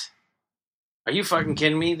 But, are you fucking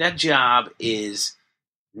kidding me? That job is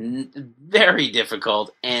very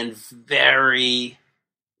difficult and very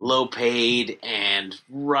low paid and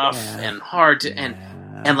rough and hard to...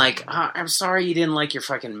 And like, I'm sorry you didn't like your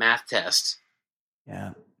fucking math test.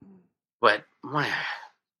 Yeah. But,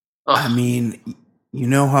 I mean, you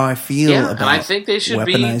know how I feel about and I think they should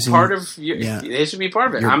be part of. They should be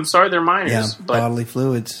part of it. I'm sorry, they're minors, but bodily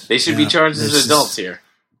fluids. They should be charged as adults here.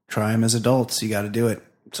 Try them as adults. You got to do it.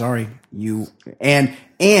 Sorry, you and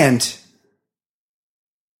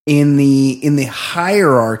in the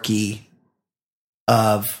hierarchy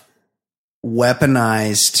of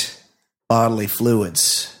weaponized bodily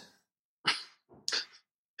fluids.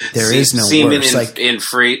 There is no semen worse.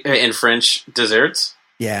 In French desserts.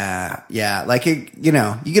 Yeah. Like you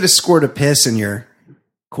get a squirt of piss in your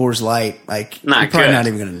Coors Light. Like not you're probably good. not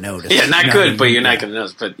even going to notice. Yeah, not good, but you're not going to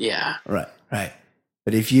notice. But yeah, right.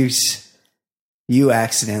 But if you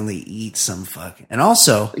accidentally eat some fucking, and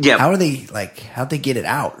also, how'd they get it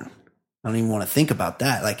out? I don't even want to think about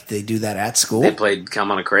that. Like, they do that at school? They played "Come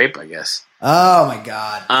on a Crepe," I guess. Oh my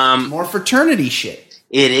god! More fraternity shit.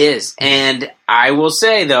 It is. And I will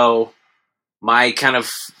say, though, my kind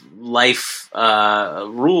of life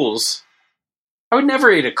rules, I would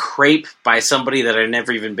never eat a crepe by somebody that I'd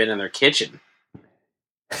never even been in their kitchen.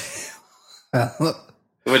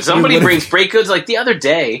 When somebody brings baked goods, like the other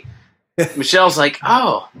day, Michelle's like,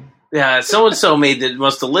 so-and-so made the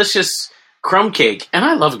most delicious crumb cake. And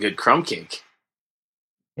I love a good crumb cake.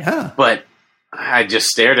 Yeah. But I just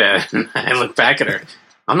stared at it and I looked back at her.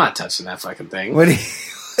 I'm not touching that fucking thing. What?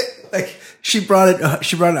 Like she brought it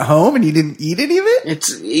home and you didn't eat any of it?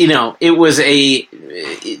 It's it was the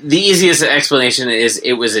easiest explanation is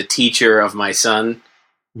it was a teacher of my son.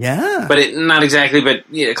 Yeah, but not exactly, but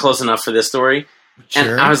close enough for this story. Sure,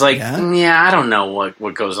 and I was like, I don't know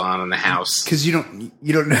what goes on in the house because you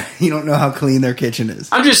don't know how clean their kitchen is.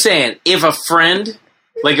 I'm just saying, if a friend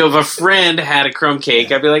had a crumb cake,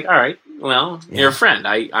 I'd be like, all right, well, you're a friend.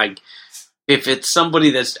 If it's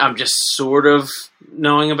somebody that's I'm just sort of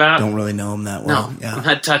knowing about, Don't really know him that well. no, Yeah. I'm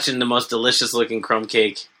not touching the most delicious looking crumb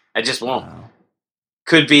cake. I just won't.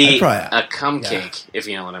 Could be a cum cake, if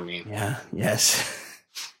you know what I mean. Yeah. Yes.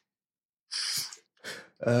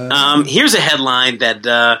 Here's a headline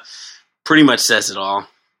that pretty much says it all.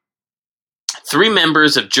 3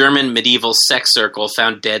 members of German medieval sex circle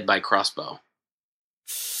found dead by crossbow.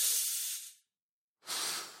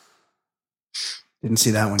 Didn't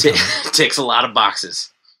see that one coming. Ticks a lot of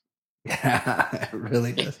boxes. Yeah, it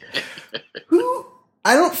really does.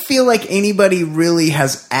 I don't feel like anybody really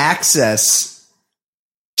has access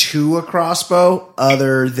to a crossbow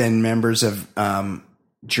other than members of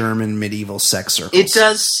German medieval sex circles. It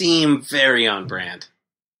does seem very on brand.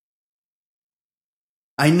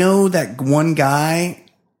 I know that one guy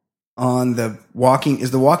on The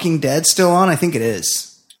Walking Dead still on? I think it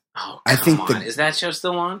is. Oh, I think on. Is that show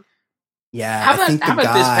still on? Yeah. How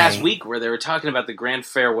about this past week where they were talking about the grand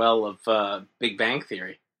farewell of Big Bang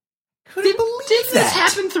Theory? Couldn't believe Did that. this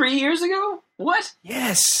happen 3 years ago? What?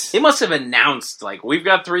 Yes. They must have announced, like, we've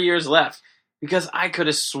got 3 years left, because I could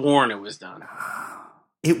have sworn it was done.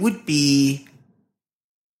 It would be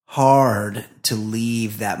hard to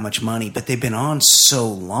leave that much money, but they've been on so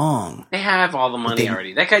long. They have all the money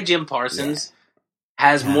already. That guy Jim Parsons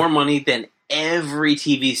has more money than every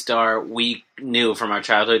TV star we knew from our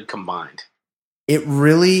childhood combined. It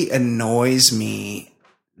really annoys me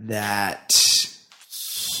that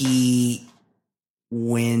he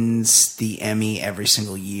wins the Emmy every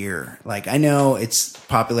single year. Like, I know it's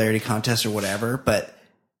popularity contest or whatever, but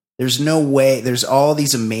there's no way. There's all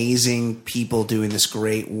these amazing people doing this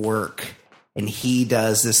great work, and he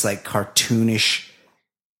does this like cartoonish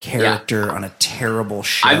character on a terrible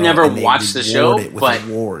show. I've never watched the show, but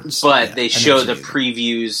awards. But they show the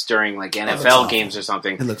previews during like NFL games or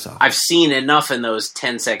something. It looks awful. I've seen enough in those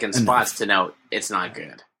 10-second spots to know it's not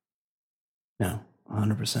good. No,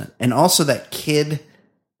 100%. And also that kid,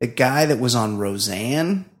 the guy that was on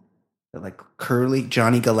Roseanne, that like curly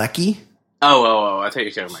Johnny Galecki. Oh! I thought you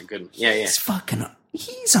were talking about good. Yeah.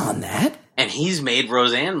 He's on that, and he's made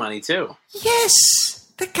Roseanne money too. Yes.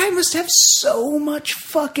 That guy must have so much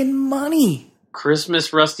fucking money.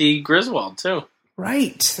 Christmas Rusty Griswold, too.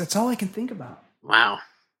 Right. That's all I can think about. Wow.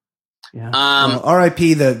 Yeah.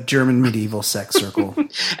 R.I.P. the German medieval sex circle.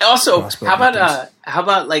 Also, how about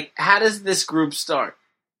how does this group start?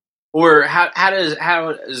 Or how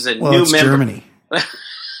does a new member? Germany.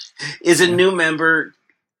 Is a new member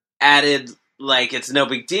added like it's no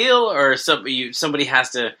big deal, or somebody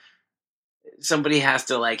has to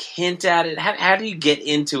like hint at it? How do you get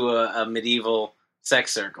into a medieval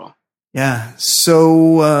sex circle? Yeah.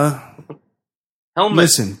 So Helmut.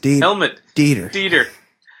 Listen, Dieter.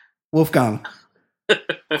 Wolfgang.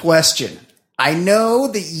 Question. I know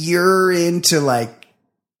that you're into like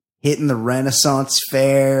hitting the Renaissance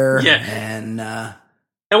fair. Yeah. And now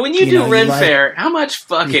when you do Ren Fair, how much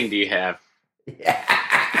fucking do you have?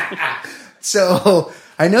 Yeah. So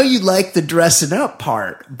I know you like the dressing up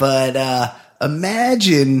part, but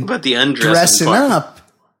imagine the dressing up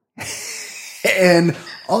and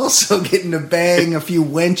also getting to bang a few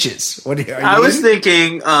wenches. I was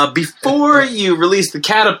thinking before you release the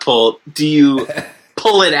catapult, do you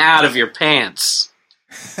pull it out of your pants?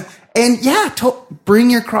 And bring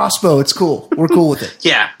your crossbow. It's cool. We're cool with it.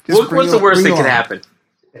 Yeah. What's the worst that could happen?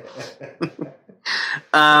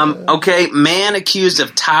 Okay, man accused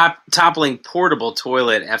of toppling portable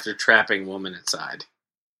toilet after trapping woman inside.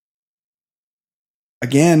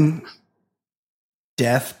 Again,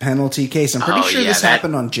 death penalty case. I'm pretty sure this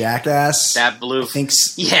happened on Jackass. That blew.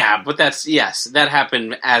 But that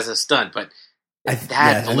happened as a stunt. But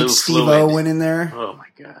that blew. Steve-O went in there. Oh my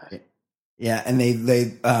god. Yeah, and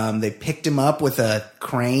they picked him up with a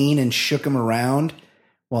crane and shook him around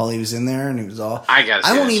while he was in there, and he was all. I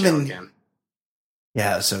won't even. Again.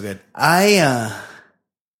 Yeah, it was so good. I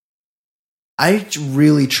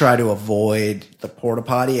really try to avoid the porta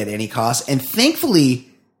potty at any cost, and thankfully,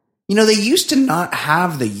 they used to not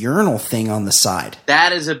have the urinal thing on the side.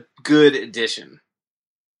 That is a good addition.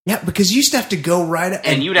 Yeah, because you used to have to go right up,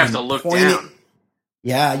 and you'd have to look down.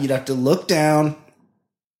 Yeah, you'd have to look down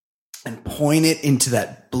and point it into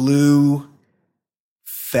that blue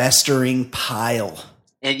festering pile.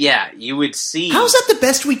 And you would see. How's that the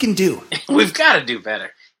best we can do? We've got to do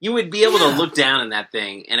better. You would be able to look down in that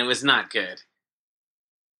thing, and it was not good.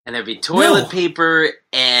 And there'd be toilet paper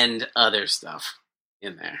and other stuff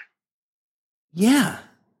in there. Yeah.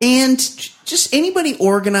 And just anybody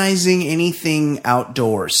organizing anything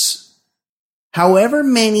outdoors. However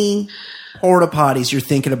many porta potties you're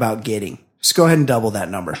thinking about getting, just go ahead and double that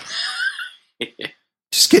number.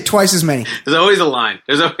 Just get twice as many. There's always a line.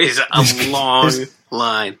 There's always a long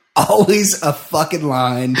line. Always a fucking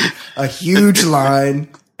line. A huge line.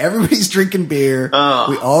 Everybody's drinking beer. Oh.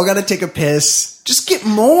 We all got to take a piss. Just get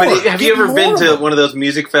more. But have you ever been to one of those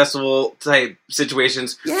music festival type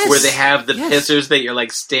situations where they have the pissers that you're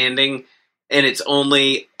like standing and it's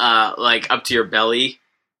only like up to your belly?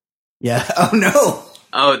 Yeah. Oh no.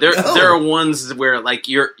 Oh, there are ones where like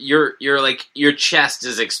your chest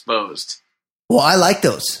is exposed. Well, I like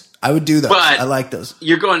those. I would do those. But I like those.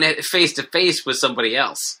 You're going face to face with somebody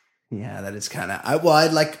else. Yeah, that is kind of. I'd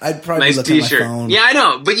probably nice look t-shirt. at my phone. Yeah, I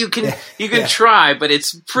know, but you can try, but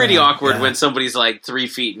it's pretty awkward when somebody's like 3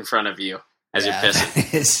 feet in front of you as you're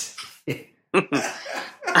pissing.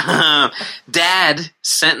 Dad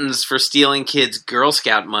sentenced for stealing kids' Girl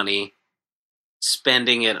Scout money,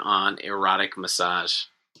 spending it on erotic massage.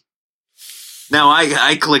 Now,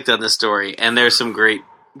 I clicked on this story, and there's some great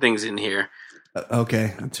things in here.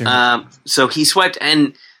 Okay, let's hear it. So he swiped,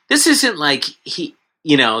 and this isn't like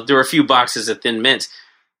there were a few boxes of Thin Mints.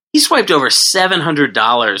 He swiped over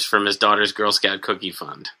 $700 from his daughter's Girl Scout cookie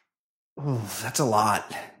fund. Oh, that's a lot.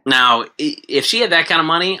 Now, if she had that kind of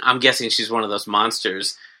money, I'm guessing she's one of those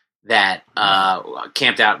monsters that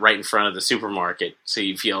camped out right in front of the supermarket, so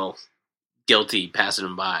you feel guilty passing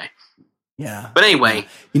them by. Yeah. But anyway.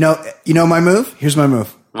 You know my move? Here's my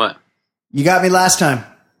move. What? You got me last time.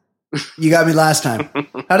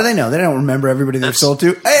 How do they know? They don't remember everybody they've sold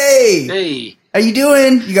to. Hey! How you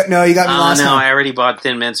doing? You got me last time. No, I already bought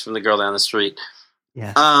Thin Mints from the girl down the street.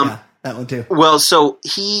 Yeah, that one too. Well, so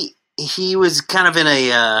he was kind of in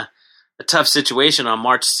a tough situation on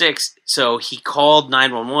March 6th, so he called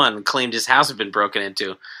 911 and claimed his house had been broken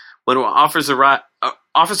into. When officers arrived,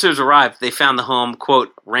 they found the home,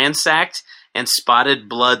 quote, ransacked and spotted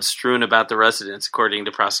blood strewn about the residence, according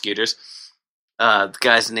to prosecutors. The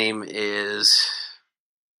guy's name is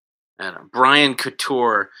Brian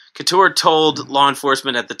Couture. Couture told law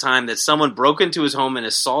enforcement at the time that someone broke into his home and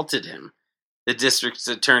assaulted him. The district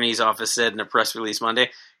attorney's office said in a press release Monday.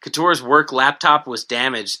 Couture's work laptop was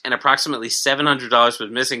damaged, and approximately $700 was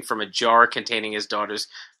missing from a jar containing his daughter's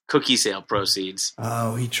cookie sale proceeds.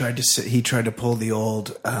 Oh, he tried to pull the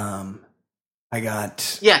old.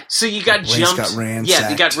 So you got jumped. Got ransacked. Yeah,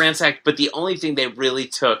 they got ransacked, but the only thing they really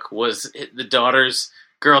took was the daughter's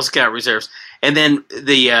Girl Scout reserves. And then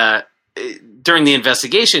during the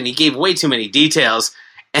investigation, he gave way too many details,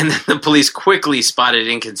 and then the police quickly spotted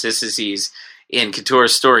inconsistencies in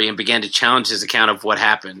Couture's story and began to challenge his account of what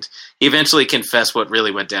happened. He eventually confessed what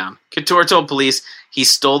really went down. Couture told police he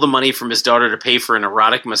stole the money from his daughter to pay for an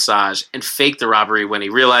erotic massage and faked the robbery when he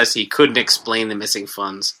realized he couldn't explain the missing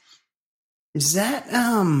funds. Is that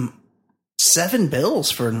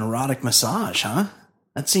 $7 for an erotic massage, huh?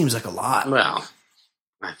 That seems like a lot. Well,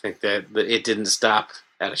 I think that it didn't stop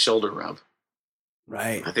at a shoulder rub.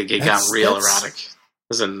 Right. I think it got real erotic.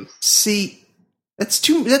 See, that's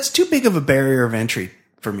too big of a barrier of entry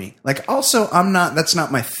for me. Like, also, that's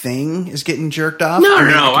not my thing, is getting jerked off. No,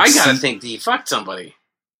 I gotta think that you fucked somebody.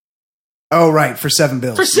 Oh, right, for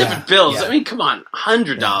 $7. For $7. Yeah. I mean, come on,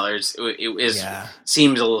 $100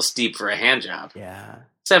 seems a little steep for a hand job. Yeah.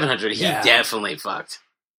 $700, he definitely fucked.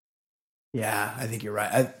 Yeah, I think you're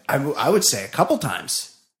right. I would say a couple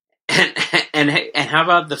times. And how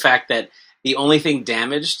about the fact that the only thing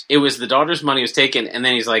damaged, it was the daughter's money was taken, and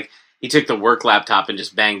then he took the work laptop and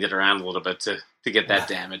just banged it around a little bit to get that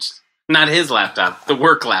damaged. Not his laptop, the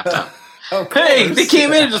work laptop. Hey, they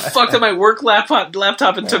came in and just fucked up my work laptop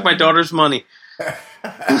and took my daughter's money.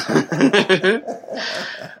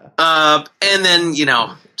 And then,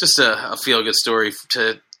 just a feel-good story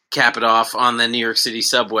to cap it off on the New York City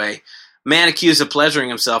subway. Man accused of pleasuring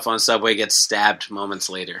himself on subway gets stabbed moments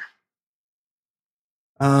later.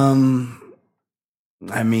 I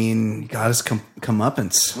mean, got his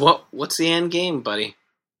comeuppance. What's the end game, buddy?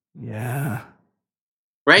 Yeah.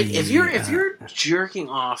 Right? If you're jerking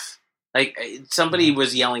off, like somebody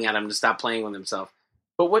was yelling at him to stop playing with himself.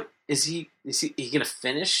 But what is he going to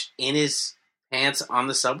finish in his pants on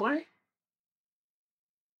the subway?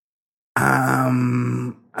 I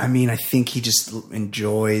mean, I think he just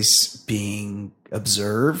enjoys being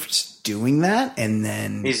observed doing that, and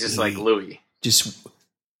then he's just like Louis.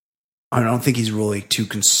 I don't think he's really too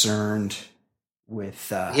concerned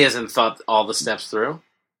with. He hasn't thought all the steps through.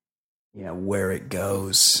 Yeah, where it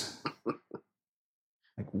goes,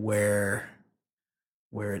 like where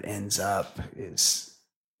it ends up it's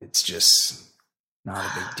just not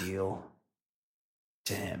a big deal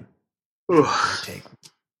to him. Take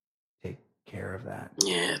care of that.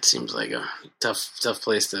 Yeah, it seems like a tough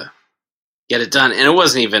place to get it done, and it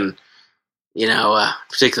wasn't even, a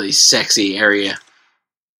particularly sexy area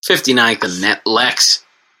 59th and Net Lex.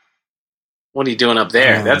 What are you doing up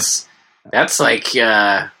there? That's like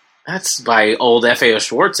that's by old FAO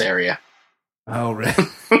Schwartz area. Oh, really?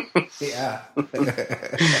 Yeah.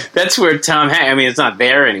 That's where Tom Hanks. I mean, it's not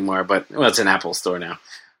there anymore, but it's an Apple store now.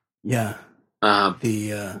 Yeah. But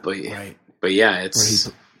right. But yeah, it's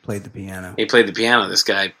where he played the piano. He played the piano. This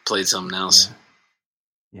guy played something else.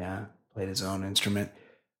 Yeah. Played his own instrument.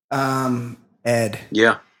 Ed.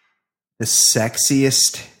 Yeah. The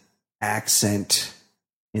sexiest accent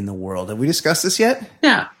in the world. Have we discussed this yet?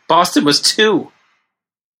 Yeah. Boston was 2.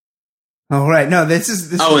 Oh, right. No,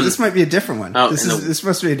 this might be a different one. Oh, this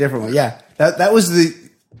must be a different one. Yeah. That was that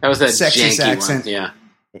janky sexiest accent one. Yeah.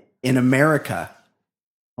 in America.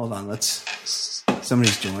 Hold on.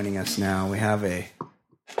 Somebody's joining us now. We have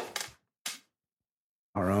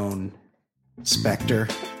our own Spectre.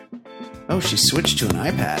 Oh, she switched to an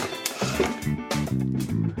iPad.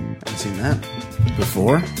 Haven't seen that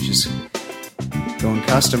before. She's going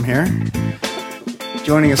custom here.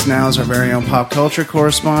 Joining us now is our very own pop culture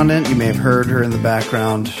correspondent. You may have heard her in the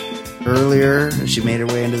background earlier. She made her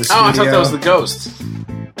way into the studio. Oh, I thought that was the ghost.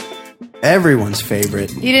 Everyone's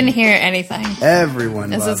favorite. You didn't hear anything.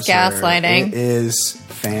 Everyone This loves is gaslighting. her. It is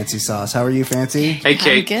Fancy Sauce. How are you, Fancy? Hey,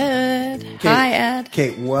 Kate. I'm good. Hi, Ed.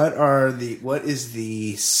 Kate, what is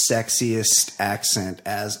the sexiest accent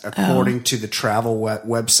according to the travel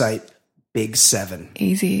website Big 7?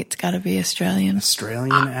 Easy. It's got to be Australian.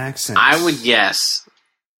 Australian accent. I would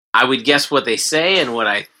guess what they say and what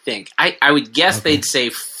I think. I would guess they'd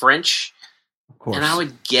say French. Of course. And I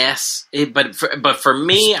would guess, but for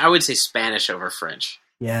me, I would say Spanish over French.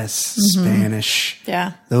 Yes, Spanish.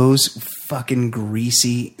 Yeah. Those fucking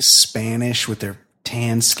greasy Spanish with their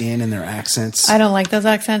tan skin and their accents. I don't like those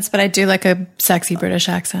accents, but I do like a sexy British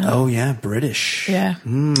accent. Oh, yeah, British. Yeah.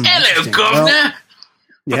 Hello, governor.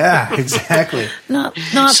 Yeah, exactly. Not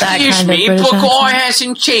that kind of Excuse me, British book accent. I have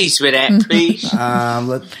some cheese with that, please.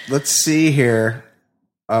 Let's see here.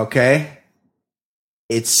 Okay.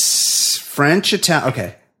 It's French, Italian.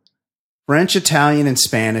 Okay. French, Italian, and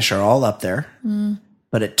Spanish are all up there.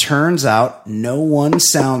 But it turns out no one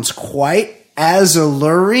sounds quite as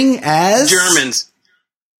alluring as Germans.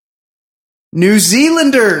 New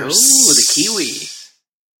Zealanders. Ooh, the Kiwi.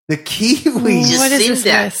 The Kiwi. What is this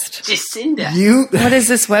list? Jacinda. What is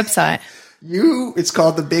this website? It's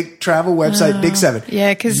called the big travel website, Big 7.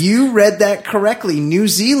 Yeah, because you read that correctly. New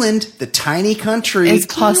Zealand, the tiny country, is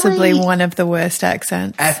possibly one of the worst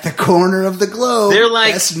accents. at the corner of the globe. They're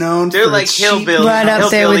like best known they're for like its hillbilly, Right up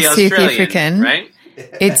there with hillbilly South Australian, African. right?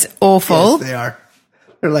 It's awful. Yes, they are.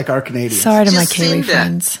 They're like our Canadians. Sorry to my Kiwi Jacinda.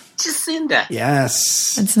 friends. Jacinda.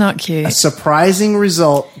 Yes. It's not cute. A surprising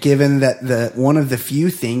result, given that one of the few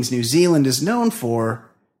things New Zealand is known for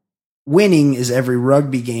winning is every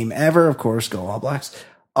rugby game ever. Of course, go All Blacks.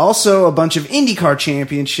 Also, a bunch of IndyCar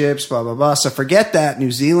championships, blah, blah, blah. So forget that.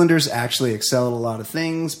 New Zealanders actually excel at a lot of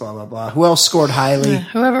things, blah, blah, blah. Who else scored highly?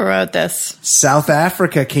 Whoever wrote this. South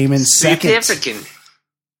Africa came in second. South African.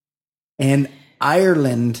 And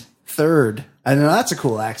Ireland third. I know that's a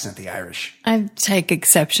cool accent, the Irish. I take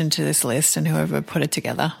exception to this list and whoever put it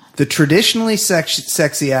together. The traditionally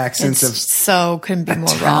sexy accents of so couldn't be more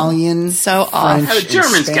Italian, wrong. So French, off. Oh,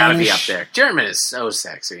 German's got to be up Spanish. there. German is so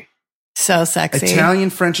sexy. So sexy.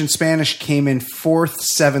 Italian, French, and Spanish came in 4th,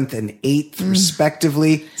 7th, and 8th,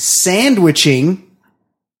 respectively, sandwiching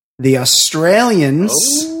the Australians,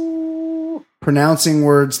 pronouncing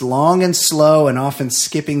words long and slow and often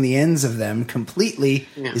skipping the ends of them completely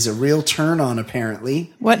is a real turn on,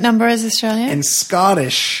 apparently. What number is Australia? And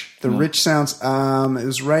Scottish, the rich sounds, it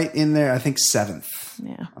was right in there, I think 7th,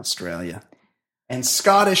 Australia. And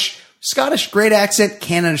Scottish, great accent,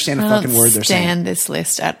 can't understand a fucking word they're saying. I don't stand this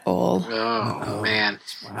list at all. Oh, man.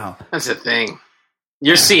 Wow. That's the thing.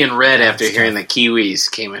 You're seeing red after hearing the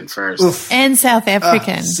Kiwis came in first. Oof. And South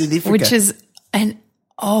African, South Africa. which is an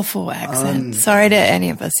awful accent. Sorry to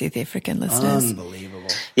any of us South African listeners. Unbelievable.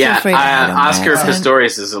 Yeah, Feel free to hate on my Oscar accent.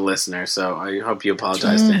 Pistorius is a listener, so I hope you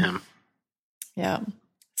apologize to him. Yeah.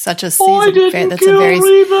 Such a season. That's a very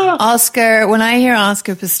Oscar. When I hear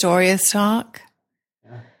Oscar Pistorius talk,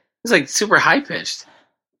 He's like super high pitched.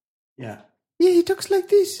 Yeah. Yeah, he talks like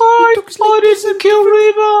this. I didn't kill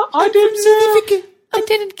Reva. I didn't. I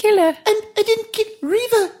didn't kill her. I didn't kill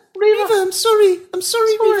Reva. Reva, I'm sorry. I'm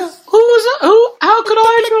sorry, Reva. Who was that? Who? How could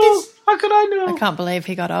I know? How could I know? I can't believe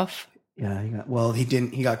he got off. Yeah, he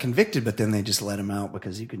didn't. He got convicted, but then they just let him out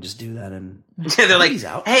because you can just do that. And Yeah, they're like, he's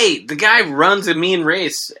out. hey, the guy runs a mean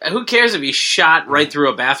race. Who cares if he shot right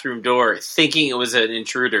through a bathroom door thinking it was an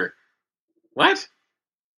intruder? What?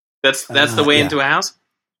 That's the way into a house?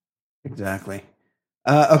 Exactly.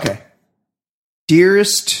 Okay.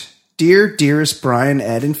 dearest Brian,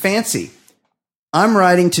 Ed, and Fancy. I'm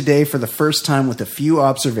writing today for the first time with a few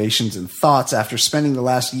observations and thoughts after spending the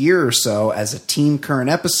last year or so as a Team Current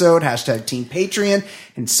Episode, #Team Patreon,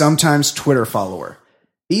 and sometimes Twitter follower.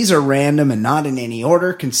 These are random and not in any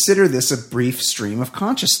order. Consider this a brief stream of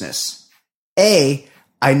consciousness. A,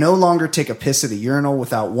 I no longer take a piss at a urinal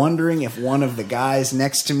without wondering if one of the guys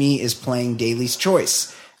next to me is playing Daly's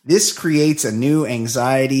Choice. This creates a new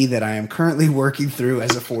anxiety that I am currently working through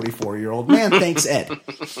as a 44-year-old man. Thanks, Ed.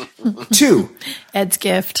 2. Ed's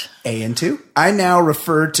gift. A and 2. I now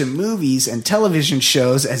refer to movies and television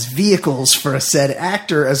shows as vehicles for a said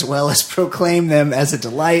actor, as well as proclaim them as a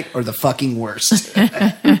delight or the fucking worst.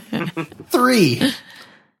 3.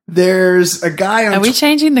 There's a guy on... Are we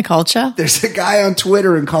changing the culture? There's a guy on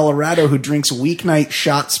Twitter in Colorado who drinks weeknight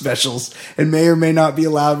shot specials and may or may not be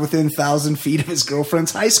allowed within 1,000 feet of his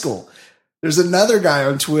girlfriend's high school. There's another guy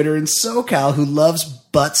on Twitter in SoCal who loves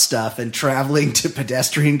butt stuff and traveling to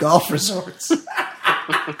pedestrian golf resorts.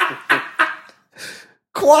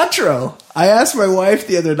 Quattro. I asked my wife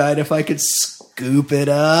the other night if I could scoop it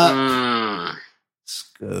up.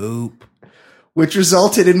 Scoop. Which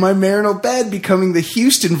resulted in my marital bed becoming the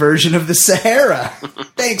Houston version of the Sahara.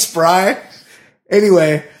 Thanks, Bri.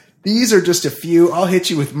 Anyway, these are just a few. I'll hit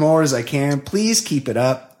you with more as I can. Please keep it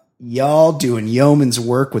up. Y'all doing yeoman's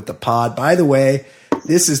work with the pod. By the way,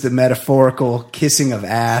 this is the metaphorical kissing of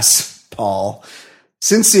ass, Paul.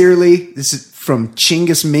 Sincerely, this is from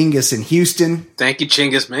Chingus Mingus in Houston. Thank you,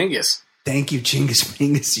 Chingus Mingus. Thank you, Chingus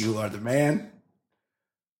Mingus. You are the man.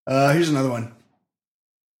 Here's another one.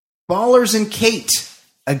 Ballers and Kate.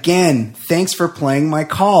 Again, thanks for playing my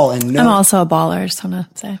call. And I'm also a baller, just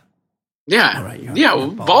want to say. Yeah. All right,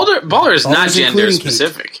 baller is not gender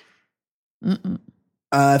specific.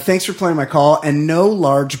 Thanks for playing my call. And no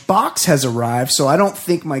large box has arrived, so I don't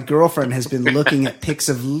think my girlfriend has been looking at pics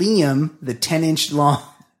of Liam, the 10-inch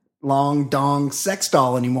long dong sex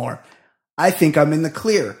doll anymore. I think I'm in the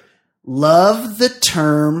clear. Love the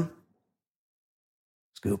term.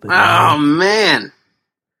 Scoop it out. Oh, man.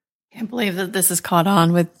 Can't believe that this is caught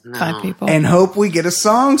on with 5 people. And hope we get a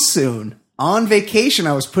song soon. On vacation,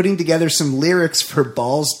 I was putting together some lyrics for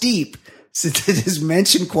Balls Deep, since it is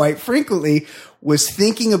mentioned quite frequently, was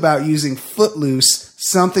thinking about using Footloose,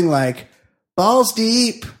 something like, balls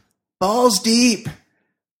deep,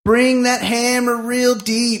 bring that hammer real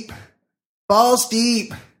deep, balls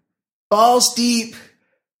deep,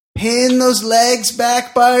 pin those legs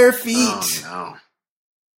back by her feet. Oh, no.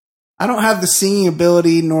 I don't have the singing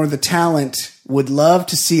ability nor the talent. Would love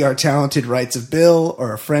to see our talented Rights of Bill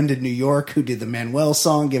or a friend in New York who did the Manuel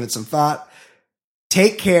song give it some thought.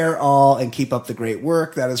 Take care all and keep up the great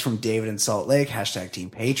work. That is from David in Salt Lake. # Team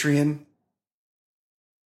Patreon.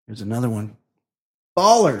 Here's another one.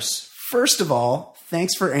 Ballers. First of all,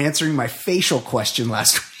 thanks for answering my facial question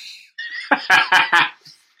last week.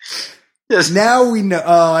 Yes. Now we know.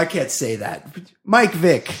 Oh, I can't say that. Mike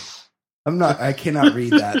Vick. I cannot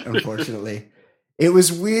read that, unfortunately. It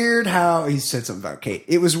was weird how he said something about Kate.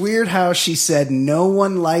 It was weird how she said no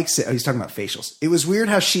one likes it. Oh, he's talking about facials. It was weird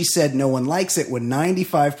how she said no one likes it when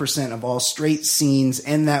 95% of all straight scenes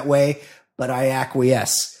end that way, but I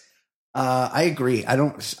acquiesce. I agree. I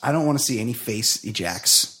don't want to see any face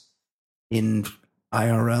ejacts in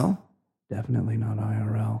IRL. Definitely not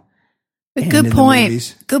IRL. But good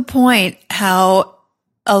point. Good point. How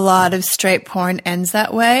a lot of straight porn ends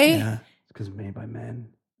that way. Yeah, it's because it's made by men.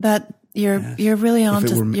 That you're really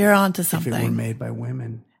you're onto something. If it were made by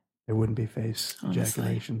women, there wouldn't be face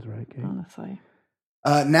ejaculations, right, Kate? Honestly.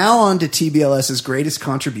 Now on to TBLS's greatest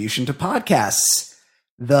contribution to podcasts,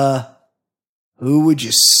 the Who Would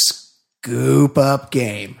You Scoop Up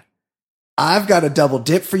game. I've got a double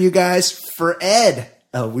dip for you guys. For Ed,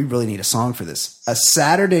 oh, we really need a song for this. A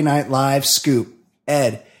Saturday Night Live scoop.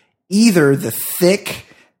 Ed, either the thick,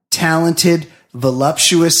 talented,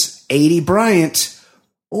 voluptuous 80 Bryant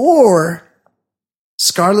or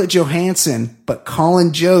Scarlett Johansson, but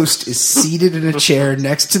Colin Jost is seated in a chair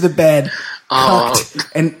next to the bed, cucked,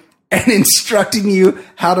 and instructing you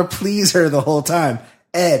how to please her the whole time.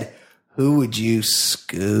 Ed, who would you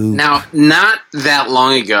scoop? Now, not that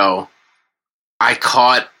long ago, I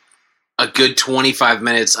caught a good 25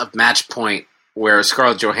 minutes of Match Point where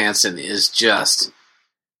Scarlett Johansson is just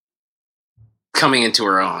coming into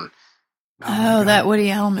her own. Oh, that Woody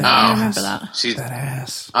Allen. I remember that. She's that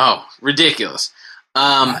ass. Oh, ridiculous.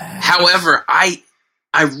 However, I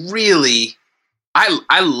really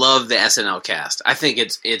love the SNL cast. I think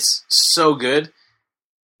it's so good.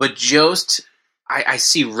 But Jost, I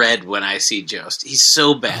see red when I see Jost. He's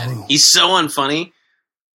so bad. Oh. He's so unfunny.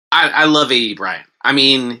 I love A.D. Bryant. I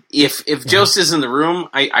mean, if Jost is in the room,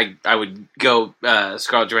 I would go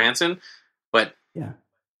Scarlett Johansson, but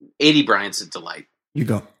 80 Bryant's a delight. You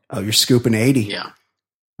go, you're scooping 80. Yeah.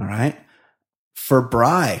 All right. For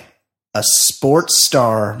Bry, a sports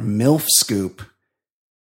star MILF scoop,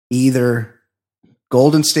 either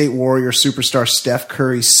Golden State Warrior superstar Steph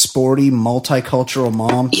Curry's sporty multicultural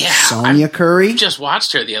mom, Sonia Curry. Just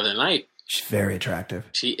watched her the other night. She's very attractive.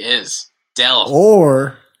 She is. Dell.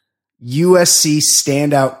 Or USC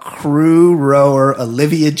standout crew rower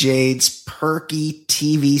Olivia Jade's perky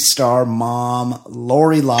TV star mom,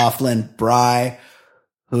 Lori Loughlin. Bry,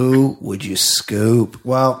 who would you scoop?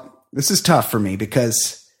 Well, this is tough for me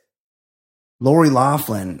because Lori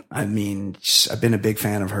Loughlin, I mean, I've been a big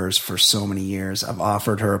fan of hers for so many years. I've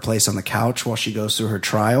offered her a place on the couch while she goes through her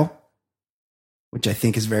trial, which I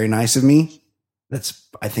think is very nice of me.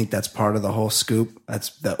 I think that's part of the whole scoop. That's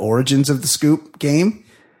the origins of the scoop game.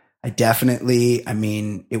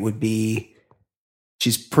 It would be,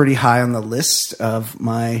 she's pretty high on the list of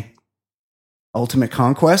my ultimate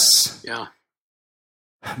conquests. Yeah.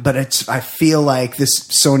 But I feel like this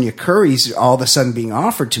Sonia Curry's all of a sudden being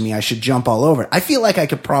offered to me. I should jump all over it. I feel like I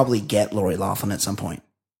could probably get Lori Loughlin at some point.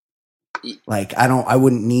 Like I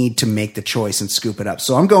wouldn't need to make the choice and scoop it up.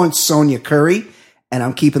 So I'm going Sonia Curry. And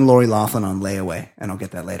I'm keeping Lori Loughlin on layaway, and I'll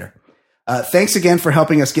get that later. Thanks again for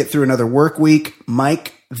helping us get through another work week.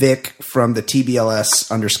 Mike Vick from the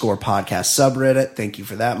TBLS_podcast subreddit. Thank you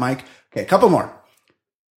for that, Mike. Okay, a couple more.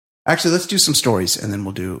 Actually, let's do some stories, and then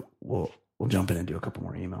we'll jump in and do a couple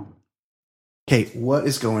more email. Okay, what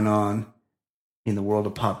is going on in the world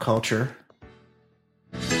of pop culture?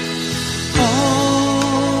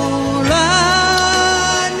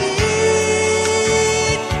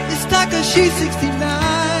 She's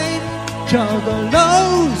 69,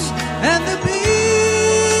 juggalos and the beats.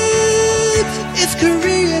 It's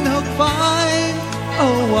Korean hook fine.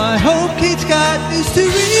 Oh, I hope Kate's got this to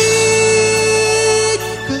read,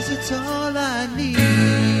 'cause it's all I need.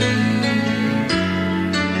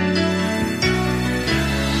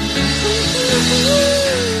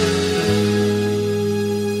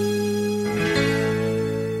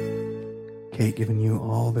 Kate giving you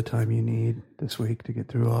all the time you need this week to get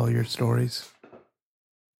through all your stories.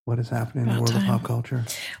 What is happening in the world of pop culture?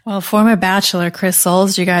 Well, former Bachelor Chris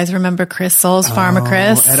Soules. Do you guys remember Chris Soules, Farmer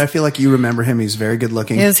Chris? And I feel like you remember him. He's very good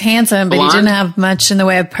looking. He was handsome, but Blonde? he didn't have much in the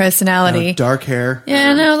way of personality. Dark hair.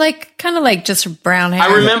 Yeah, no, kind of like just brown hair.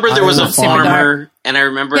 I remember there was a Super farmer, dark. and I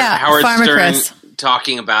remember Yeah, Howard Farmer Stern Chris.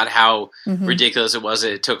 talking about how ridiculous it was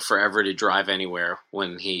that it took forever to drive anywhere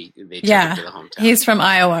when they took him to the hometown. He's from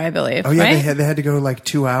Iowa, I believe. Oh yeah, right? they had to go like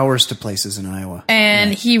 2 hours to places in Iowa.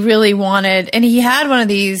 And he really wanted, and he had one of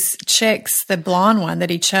these chicks, the blonde one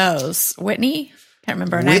that he chose, Whitney. Can't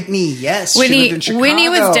remember her name. Whitney, yes. Whitney, She lived in Chicago. Whitney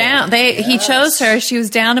was down. He chose her. She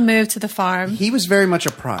was down to move to the farm. He was very much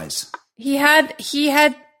a prize. He had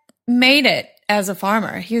made it as a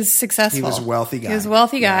farmer. He was successful. He was a wealthy guy. He was a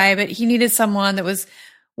wealthy guy, but he needed someone that was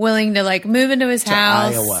willing to like move into his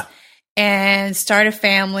house Iowa and start a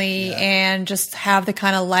family and just have the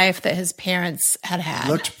kind of life that his parents had.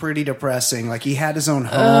 Looked pretty depressing. Like he had his own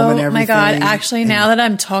home and everything. Oh my God. Actually, now that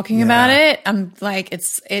I'm talking about it, I'm like,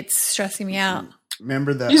 it's stressing me out.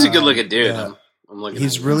 Remember that? He's a good looking dude. I'm looking.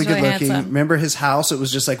 He's at really He's good really looking. handsome. Remember his house? It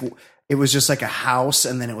was just like a house,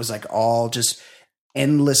 and then it was like all just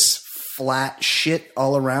endless flat shit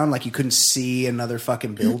all around. Like you couldn't see another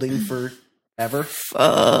fucking building forever.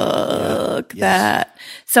 Fuck that.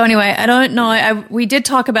 So anyway, I don't know. We did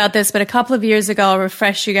talk about this, but a couple of years ago, I'll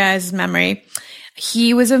refresh you guys' memory.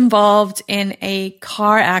 He was involved in a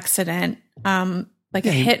car accident, a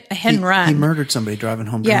hit and run. He murdered somebody driving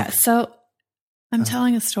home. Yeah. drunk. So I'm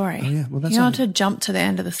telling a story. Oh yeah. Well, that's you don't not have to jump to the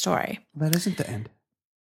end of the story. that isn't the end.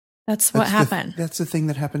 That's what happened. That's the thing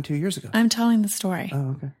that happened 2 years ago. I'm telling the story.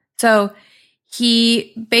 Oh, okay. So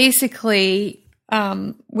he basically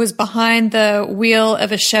was behind the wheel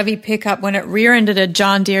of a Chevy pickup when it rear-ended a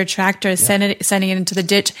John Deere tractor, sending it into the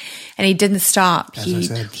ditch, and he didn't stop. He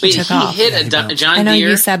took off. Hit a John Deere. I know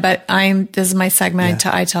you said, but this is my segment.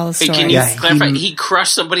 I tell the story. Can you clarify? He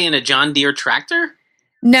crushed somebody in a John Deere tractor?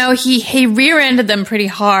 No, he rear-ended them pretty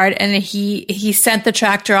hard, and he sent the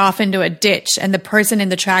tractor off into a ditch, and the person in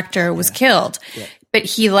the tractor was killed. Yeah. But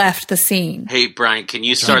he left the scene. Hey, Brian, can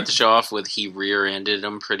you start the show off with he rear-ended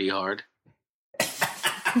him pretty hard?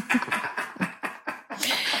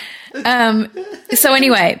 So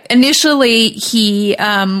anyway, initially he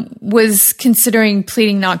was considering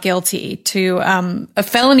pleading not guilty to a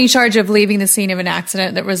felony charge of leaving the scene of an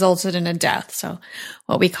accident that resulted in a death. So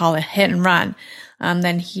what we call a hit and run.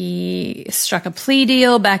 Then he struck a plea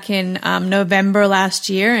deal back in November last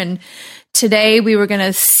year and today we were going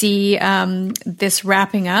to see this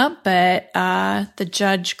wrapping up, but the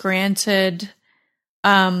judge granted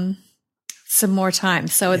some more time.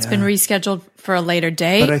 So it's been rescheduled for a later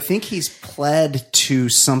date. But I think he's pled to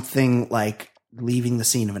something like leaving the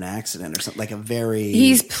scene of an accident or something, like a very...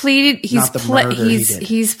 He's pleaded... not the murder he did.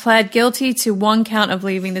 He's pled guilty to one count of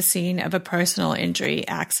leaving the scene of a personal injury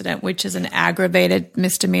accident, which is an aggravated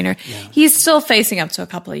misdemeanor. Yeah. He's still facing up to a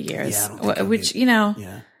couple of years, which, you know,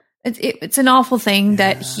 it's an awful thing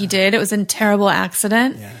that he did. It was a terrible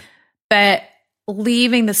accident. Yeah. But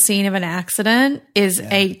leaving the scene of an accident is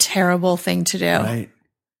a terrible thing to do. Right.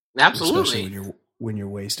 Absolutely. Especially when you're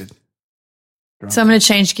wasted. Drunk. So I'm going to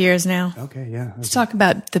change gears now. Okay, yeah. Let's talk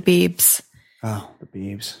about the Biebs. Oh, the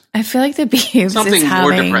Biebs. I feel like the Biebs Something is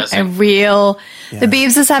more having depressing. a real... The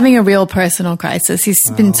Biebs is having a real personal crisis. He's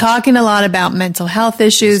been talking a lot about mental health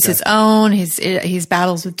issues, his own. He's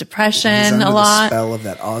battles with depression he's under a lot. The spell of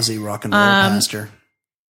that Aussie rock and roll pastor.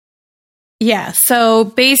 Yeah, so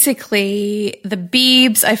basically the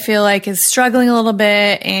Biebs, I feel like, is struggling a little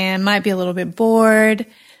bit and might be a little bit bored.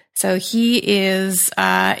 So he's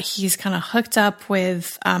kind of hooked up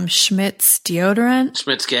with Schmidt's deodorant.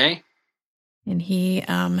 Schmidt's gay? And he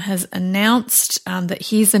has announced that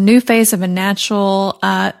he's the new face of a natural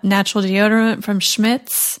deodorant from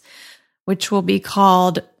Schmidt's, which will be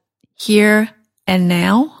called Here and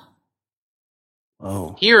Now.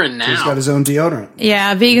 Oh, Here and Now. So he's got his own deodorant.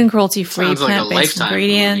 Yeah, vegan, cruelty-free, Sounds like a plant-based Lifetime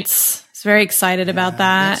ingredients. He's very excited about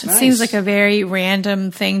that. It nice. seems like a very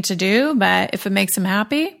random thing to do, but if it makes him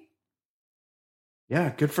happy,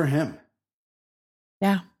 yeah, good for him.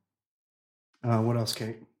 yeah. What else,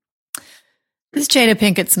 Kate? This is Jada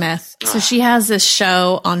Pinkett Smith. So she has this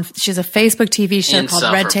show she has a Facebook TV show called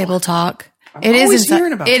Red Table Talk. It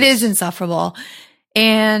is insufferable.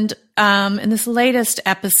 And in this latest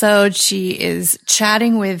episode, she is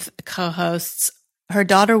chatting with co-hosts, her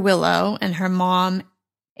daughter Willow and her mom,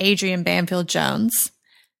 Adrienne Banfield Jones.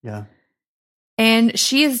 Yeah. And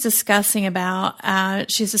she is discussing how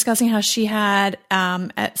she had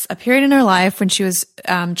a period in her life when she was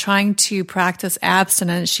trying to practice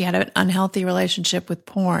abstinence. She had an unhealthy relationship with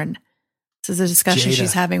porn. This is a discussion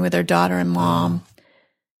she's having with her daughter and mom.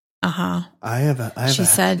 She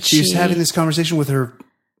said she's having this conversation with her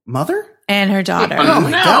mother and her daughter. Oh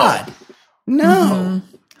my God. No. Mm-hmm.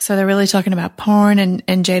 So they're really talking about porn, and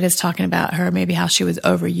Jada's talking about how she was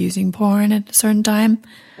overusing porn at a certain time.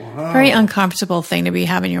 Wow. Very uncomfortable thing to be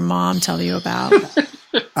having your mom tell you about.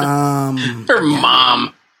 Her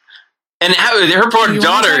mom. And her poor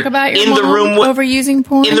daughter in the room overusing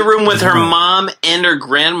porn? In the room with her mom and her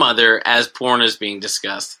grandmother as porn is being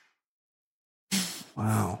discussed.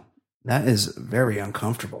 Wow. That is very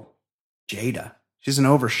uncomfortable. Jada. She's an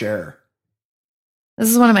oversharer. This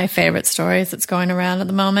is one of my favorite stories that's going around at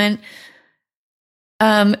the moment.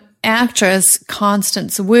 Actress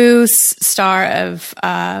Constance Wu, star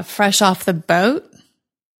of Fresh Off the Boat. I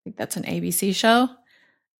think that's an ABC show.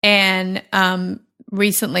 And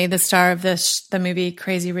recently the star of the movie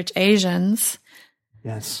Crazy Rich Asians.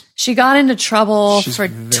 Yes. She got into trouble for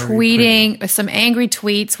tweeting some angry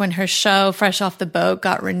tweets when her show Fresh Off the Boat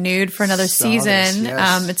got renewed for another season.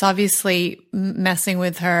 Yes. It's obviously messing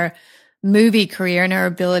with her movie career and her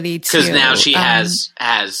ability to... Because now she has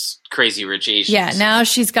Crazy Rich Asians. Yeah, now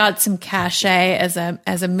she's got some cachet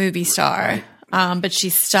as a movie star, but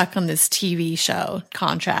she's stuck on this TV show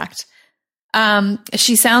contract.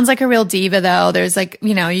 She sounds like a real diva, though. There's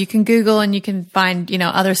you can Google and you can find,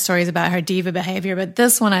 other stories about her diva behavior, but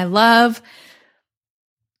this one I love.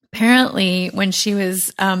 Apparently, when she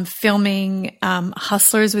was filming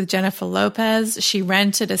Hustlers with Jennifer Lopez, she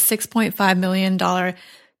rented a $6.5 million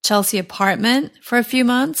Chelsea apartment for a few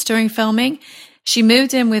months during filming. She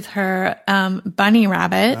moved in with her bunny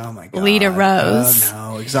rabbit, Lita Rose.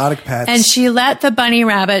 Oh, no. Exotic pets. And she let the bunny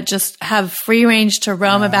rabbit just have free range to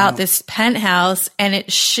roam about this penthouse, and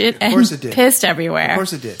it shit and pissed everywhere. Of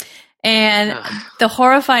course it did. And the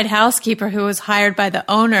horrified housekeeper who was hired by the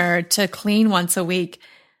owner to clean once a week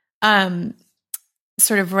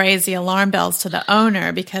sort of raised the alarm bells to the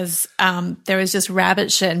owner because there was just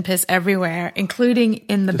rabbit shit and piss everywhere, including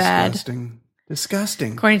in the bed.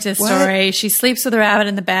 Disgusting. According to the story, she sleeps with the rabbit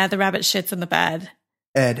in the bed. The rabbit shits in the bed.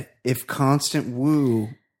 Ed, if Constance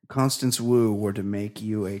Wu were to make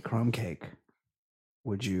you a crumb cake,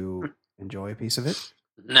 would you enjoy a piece of it?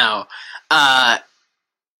 No. I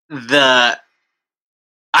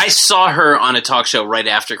saw her on a talk show right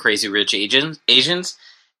after Crazy Rich Asians,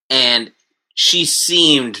 and she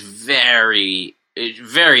seemed very,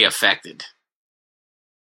 very affected.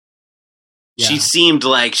 Yeah. She seemed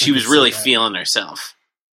like she was really feeling herself.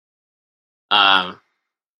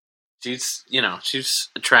 She's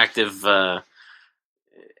attractive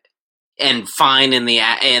and fine in the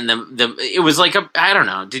it was like I don't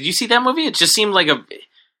know. Did you see that movie? It just seemed like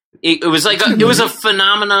it was a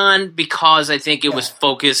phenomenon because I think it was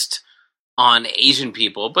focused on Asian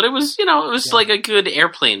people, but it was like a good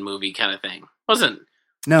airplane movie kind of thing. Wasn't?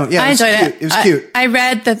 No, yeah, I enjoyed it. It was cute. I've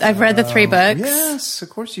read the 3 books. Yes, of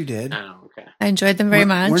course you did. Oh, okay. I enjoyed them very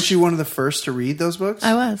much. Weren't you one of the first to read those books?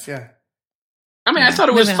 I was. Yeah. I mean, I thought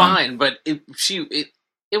it was moving on. fine, but it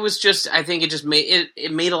was just. I think it just made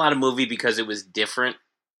it made a lot of movie because it was different.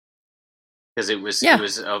 Because it was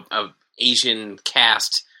a Asian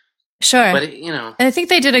cast. Sure. But and I think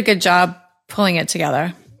they did a good job pulling it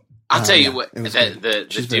together. I'll tell you what, it was the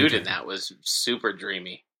She's very dude good. in that was super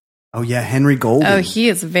dreamy. Oh yeah, Henry Golden. Oh, he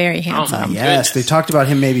is very handsome. Yes, goodness. they talked about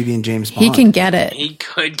him maybe being James Bond. He can get it. He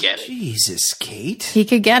could get it. Jesus, Kate. He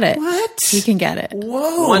could get it. What? He can get it.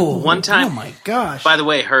 Whoa. One time. Oh my gosh. By the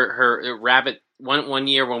way, her rabbit. One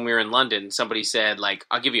year when we were in London, somebody said, like,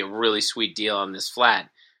 "I'll give you a really sweet deal on this flat,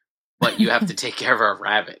 but you have to take care of our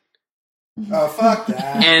rabbit." Oh fuck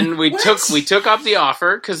that. And we took up the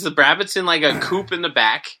offer because the rabbit's in like a coop in the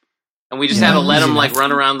back, and we just had to let him like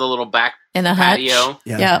run around the little back In the patio. hutch.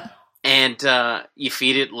 Yeah. And you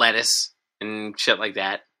feed it lettuce and shit like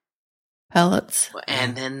that. Pellets.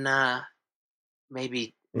 And then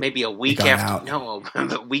maybe a week got after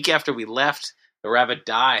out. a week after we left, the rabbit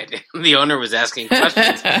died. The owner was asking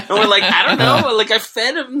questions. And we're like, I don't know. Like I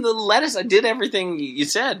fed him the lettuce. I did everything you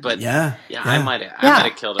said, but I might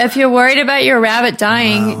have killed it. If you're worried about your rabbit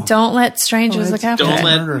dying, don't let strangers look after Don't it.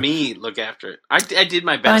 let me look after it. I did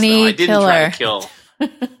my best Bunny though. I didn't try to killer. kill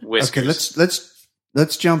Whiskers. Okay,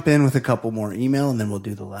 let's jump in with a couple more email, and then we'll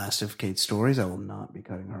do the last of Kate's stories. I will not be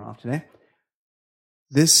cutting her off today.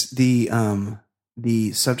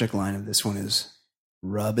 The subject line of this one is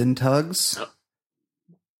Rub and Tugs. Oh.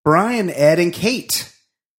 Brian, Ed, and Kate.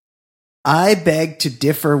 I beg to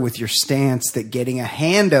differ with your stance that getting a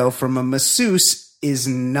hando from a masseuse is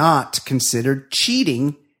not considered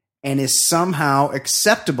cheating and is somehow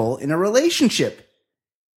acceptable in a relationship.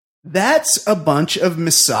 That's a bunch of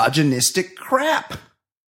misogynistic crap.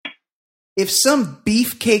 If some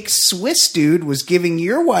beefcake Swiss dude was giving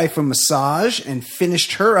your wife a massage and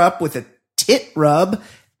finished her up with a tit rub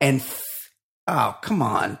and oh, come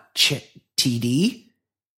on, TD.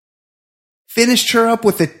 Finished her up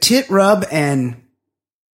with a tit rub and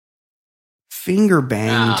finger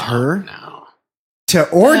banged her to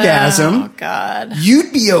orgasm. Oh, God.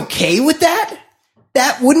 You'd be okay with that?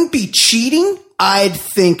 That wouldn't be cheating? I'd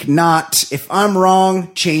think not. If I'm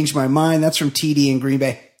wrong, change my mind. That's from TD in Green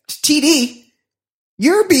Bay. TD,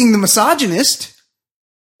 you're being the misogynist.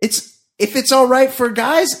 If it's all right for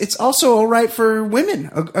guys, it's also all right for women.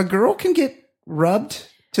 A girl can get rubbed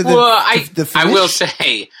to the the finish. I will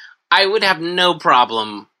say, I would have no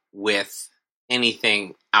problem with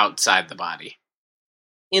anything outside the body.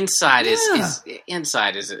 Inside is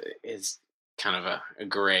kind of a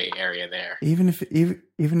gray area there. Even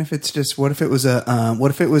if it's just what if it was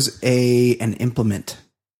an implement?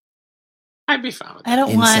 I'd be fine with that. I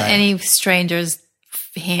don't want any strangers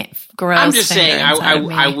gross. I'm just saying I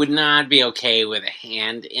I would not be okay with a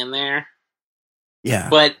hand in there. Yeah.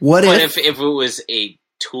 But what if it was a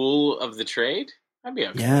tool of the trade? I'd be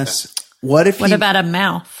okay. Yes. With that. What about a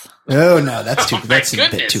mouth? Oh no, that's a goodness.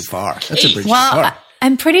 bit too far. That's a bridge Well, too far.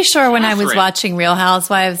 I'm pretty sure when I was Catherine. watching Real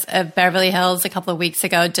Housewives of Beverly Hills a couple of weeks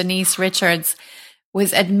ago, Denise Richards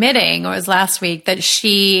was admitting, or it was last week, that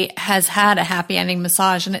she has had a happy ending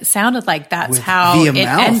massage, and it sounded like that's how Via it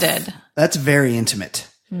mouth. ended. That's very intimate.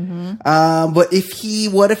 Mm-hmm. But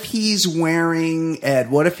what if he's wearing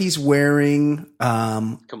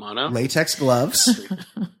Kimono? latex gloves?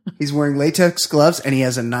 He's wearing latex gloves, and he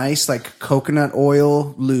has a nice like coconut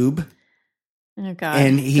oil lube. Oh God!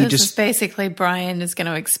 And he this just is basically Brian is going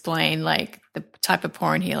to explain like the type of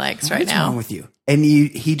porn he likes right What's now. wrong with you? And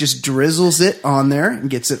he just drizzles it on there and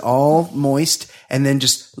gets it all moist, and then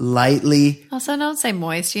just lightly Also, don't say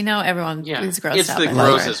moist. You know, everyone is grossed it's out the by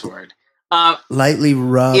grossest word. lightly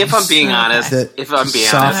rubs. If I'm being honest, softly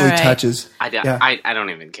All right. touches. I don't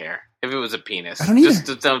even care if it was a penis. I don't either.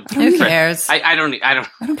 Just don't. Who cares? I don't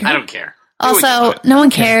care. Do what you Also, want. no one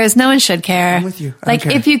cares. No one should care. I'm with you. I don't Like,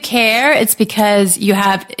 care. if you care, it's because you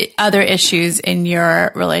have other issues in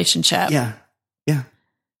your relationship. Yeah.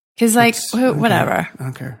 Because, like, I whatever.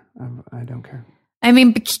 don't care. I don't care. I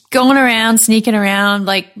mean, going around, sneaking around,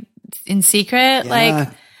 like, in secret, like,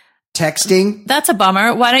 texting. that's a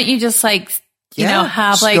bummer. Why don't you just, like, you know,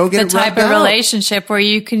 have, just like, go get the it type rubbed of out. relationship where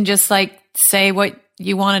you can just, like, say what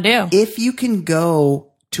you want to do? If you can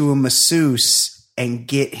go to a masseuse and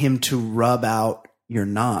get him to rub out your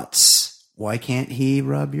knots, why can't he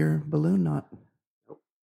rub your balloon knot?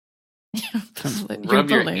 Rub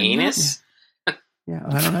your anus? Yeah,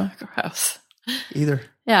 I don't know. Gross. Either.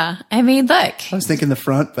 Yeah, I mean, look. I was thinking the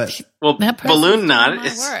front, but Well, That person's balloon knot doing my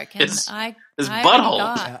is work, and it's I his I butthole.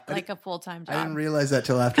 got like a full-time I didn't job. realize that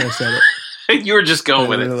till after I said it. You were just I going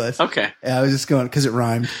with didn't it. realize. Okay. Yeah, I was just going because it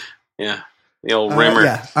rhymed. Yeah. The old rimmer.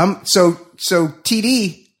 Yeah. So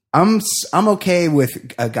TD, I'm okay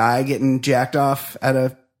with a guy getting jacked off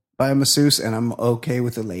by a masseuse, and I'm okay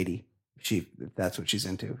with a lady. If that's what she's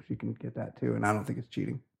into, she can get that too, and I don't think it's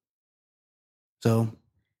cheating. So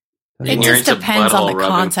It And you're just into depends on the butthole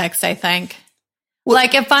rubbing. context, I think.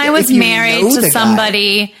 Like if I was if you married know to the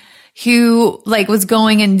somebody who like was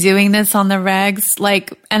going and doing this on the regs,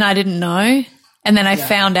 like, and I didn't know, and then I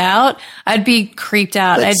found out, I'd be creeped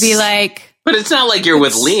out. I'd be like, But it's not like you're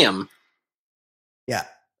with Liam. yeah,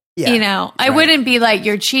 you know, I wouldn't be like,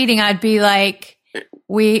 you're cheating. I'd be like,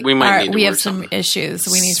 we might need to have work some something. issues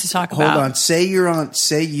we need to talk Hold about. on. Say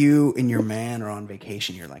you and your man are on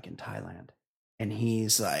vacation. You're like in Thailand, and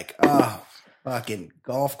he's like, oh, fucking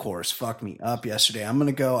golf course fucked me up yesterday. I'm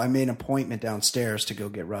gonna go. I made an appointment downstairs to go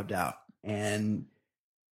get rubbed out, and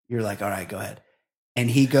you're like, all right, go ahead.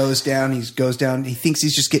 And he goes down. He thinks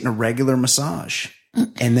he's just getting a regular massage,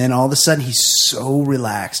 and then all of a sudden he's so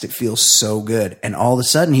relaxed. It feels so good, and all of a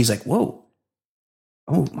sudden he's like, whoa.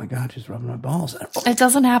 Oh my God, just rubbing my balls. It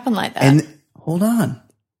doesn't happen like that. And hold on.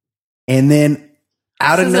 And then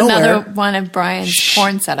out This of is nowhere, another one of Brian's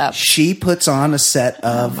porn setups. she puts on a set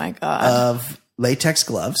of, Oh my God. of latex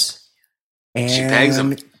gloves. And She pegs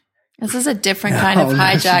him. This is a different kind of No.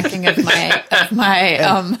 hijacking of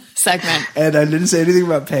my segment. And I didn't say anything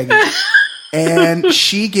about pegging. And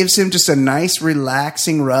she gives him just a nice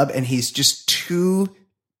relaxing rub, and he's just too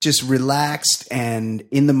relaxed and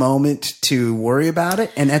in the moment to worry about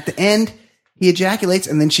it. And at the end, he ejaculates,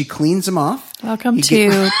 and then she cleans him off. Welcome He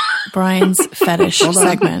to Brian's fetish Hold on.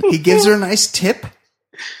 segment. He gives her a nice tip,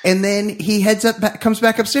 and then he comes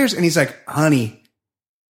back upstairs, and he's like, honey,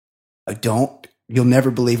 you'll never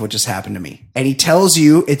believe what just happened to me. And he tells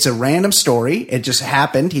you it's a random story. It just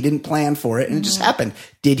happened. He didn't plan for it, and it just happened.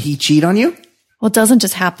 Did he cheat on you? Well, it doesn't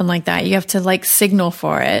just happen like that. You have to like signal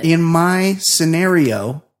for it. In my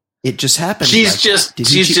scenario, it just happened. She's like just that. Did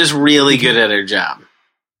he cheat? just really good at her job.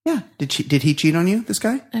 Yeah. Did he cheat on you, this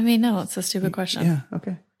guy? I mean, no, it's a stupid question. Yeah.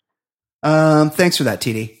 Okay. Thanks for that,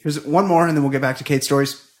 TD. Here's one more, and then we'll get back to Kate's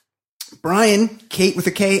stories. Brian, Kate with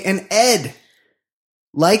a K, and Ed.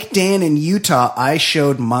 Like Dan in Utah, I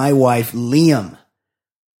showed my wife Liam.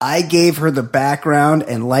 I gave her the background,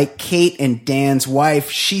 and like Kate and Dan's wife,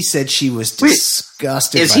 she said she was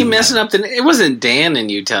disgusted. Is he messing up it wasn't Dan in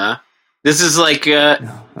Utah. This is like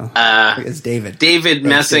it's David. David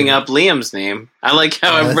messing up Liam's name. I like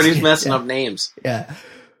how everybody's messing up names. Yeah.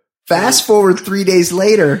 Fast forward 3 days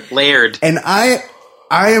later. Laird. And I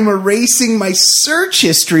am erasing my search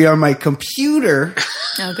history on my computer.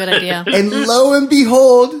 Oh, good idea. And lo and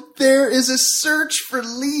behold, there is a search for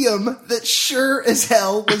Liam that sure as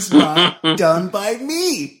hell was not done by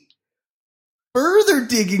me. Further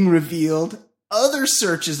digging revealed other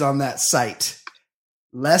searches on that site.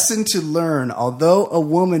 Lesson to learn. Although a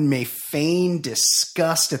woman may feign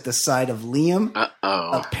disgust at the sight of Liam,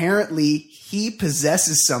 apparently he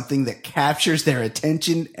possesses something that captures their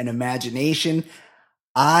attention and imagination.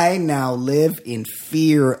 I now live in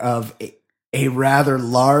fear of a rather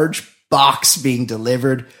large box being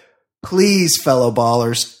delivered. Please, fellow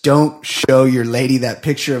ballers, don't show your lady that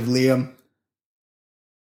picture of Liam.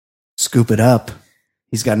 Scoop it up.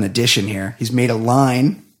 He's got an addition here. He's made a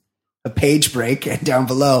line, a page break, and down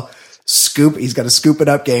below, he's got a scoop it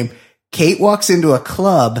up game. Kate walks into a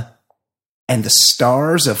club, and the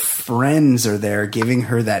stars of Friends are there giving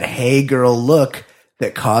her that hey girl look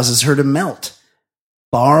that causes her to melt.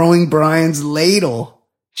 Borrowing Brian's ladle,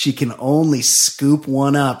 she can only scoop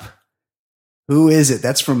one up. Who is it?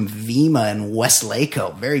 That's from Vima in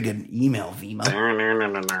Westlaco. Very good email, Vima.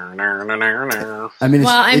 I mean,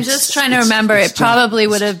 I'm just trying to remember. It probably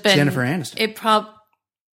would have been Jennifer Aniston.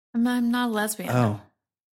 I'm not a lesbian. Oh,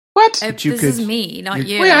 what? This is me, not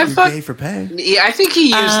you. Wait, I thought gay for pay. Yeah, I think he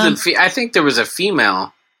used I think there was a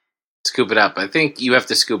female scoop it up. I think you have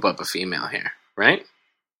to scoop up a female here, right?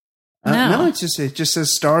 No, it just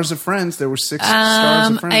says stars of Friends. There were 6 stars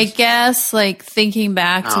of Friends. I guess like thinking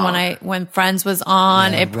back to when Friends was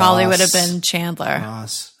on, it probably would have been Chandler.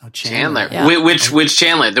 Ross. Oh, Chandler. Yeah. Which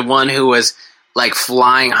Chandler? The one who was like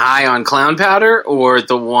flying high on clown powder, or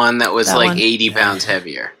the one that was 80 pounds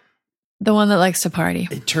heavier? The one that likes to party.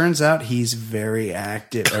 It turns out he's very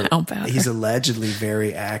active. Clown powder. He's allegedly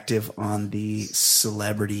very active on the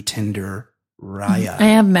celebrity Tinder Raya. I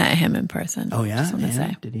have met him in person. Oh yeah, just want to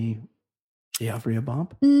say. Did he offer you a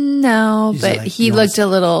bump? No, He's but like, he "You wanna looked a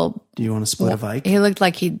little. Do you want to split a Vike? He looked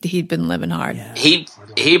like he'd been living hard. Yeah. He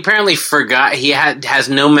apparently forgot. He has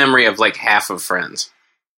no memory of like half of Friends.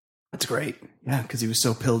 That's great. Yeah, because he was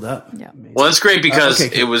so pilled up. Yeah. Amazing. Well, it's great because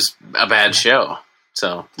okay, it was a bad show.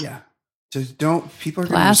 So Yeah. Just don't. People are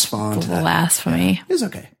going to respond to that. Blasphemy. It's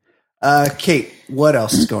okay. Kate, what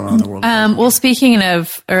else is going on in the world? Well, speaking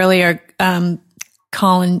of earlier,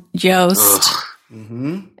 Colin Jost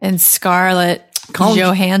and Scarlett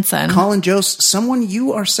Johansson. Colin Jost, someone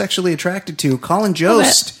you are sexually attracted to. Colin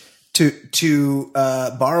Jost, to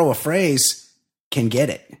borrow a phrase, can get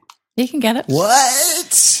it. He can get it.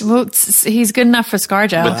 What? Well, he's good enough for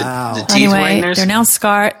ScarJo. But the teeth Anyway, whiteners? they're now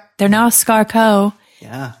Scarco.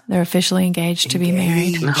 Yeah. They're officially engaged to be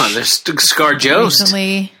married. No, there's Scar Jost.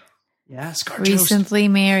 Recently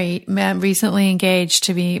engaged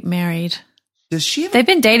to be married. Does she? They've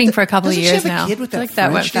been dating for a couple of doesn't she years have a now. kid with I feel that like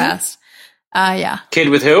that went French dude? fast. Yeah. Kid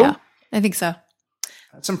with who? Yeah, I think so.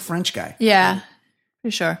 Some French guy. Yeah,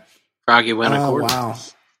 pretty sure. Froggy went Oh, accord. wow.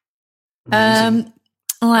 Amazing.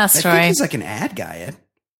 Last I story. think he's like an ad guy,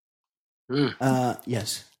 Ed.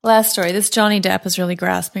 Yes. Last story. This Johnny Depp is really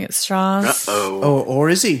grasping at straws. Uh-oh. Oh, or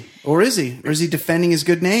is he? Or is he defending his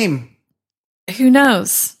good name? Who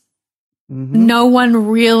knows? Mm-hmm. No one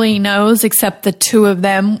really knows except the two of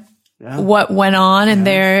them what went on in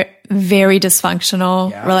their very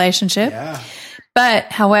dysfunctional relationship. Yeah.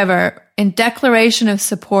 But, however, in declaration of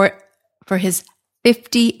support for his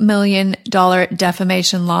 $50 million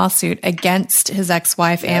defamation lawsuit against his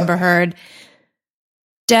ex-wife, Amber Heard,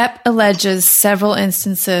 Depp alleges several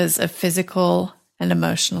instances of physical and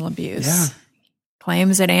emotional abuse. Yeah.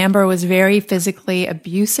 Claims that Amber was very physically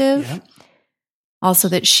abusive. Yep. Also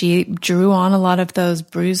that she drew on a lot of those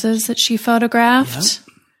bruises that she photographed. Yep.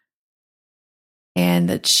 And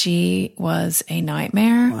that she was a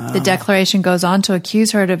nightmare. Wow. The declaration goes on to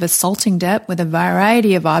accuse her of assaulting Depp with a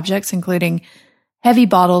variety of objects, including heavy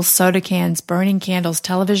bottles, soda cans, burning candles,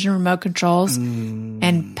 television remote controls,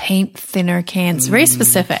 and paint thinner cans. Very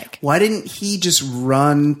specific. Why didn't he just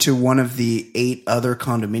run to one of the 8 other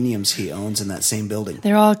condominiums he owns in that same building?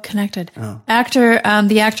 They're all connected. Oh.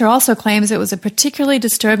 The actor also claims it was a particularly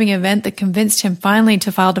disturbing event that convinced him finally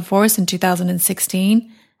to file divorce in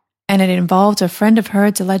 2016, and it involved a friend of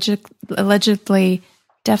hers allegedly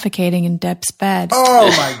defecating in Depp's bed. Oh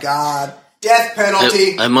my God. Death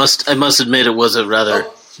penalty. I must admit it was a rather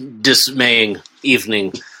dismaying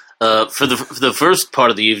evening. For the first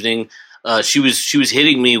part of the evening, she was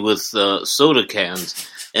hitting me with soda cans,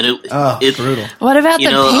 and it brutal. What about the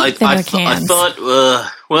paint thinner I cans? thought,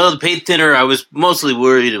 the paint thinner, I was mostly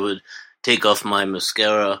worried it would take off my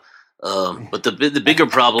mascara. But the bigger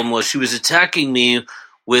problem was she was attacking me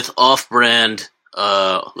with off-brand,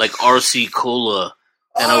 like RC Cola.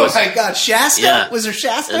 And my God, Shasta? Yeah. Was there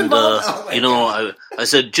Shasta And, involved? Oh my God. I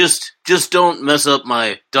said, just don't mess up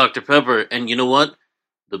my Dr. Pepper. And you know what?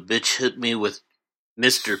 The bitch hit me with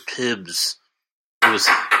Mr. Pibb's. It was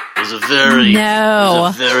a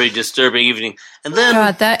very disturbing evening. And then,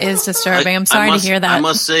 God, that is disturbing. I'm sorry to hear that. I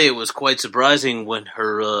must say it was quite surprising when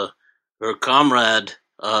her comrade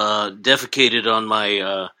defecated on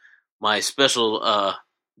my special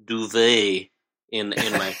duvet in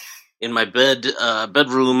my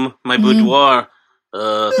bedroom, my boudoir,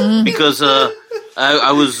 because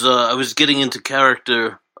I was getting into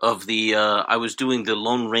character of the I was doing the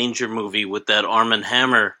Lone Ranger movie with that Arm &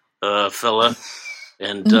 Hammer fella,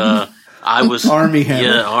 and I was Army Hammer.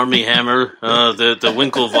 Yeah, Army Hammer, the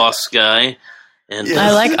Winklevoss guy, and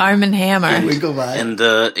I like Arm & Hammer.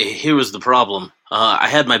 and here was the problem. I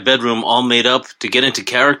had my bedroom all made up to get into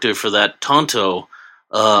character for that Tonto.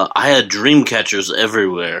 I had dream catchers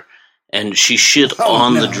everywhere. And she shit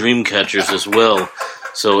on the dream catchers as well.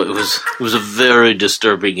 So it was a very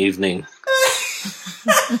disturbing evening.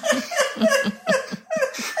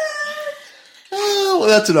 Oh, well,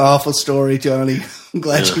 that's an awful story, Johnny. I'm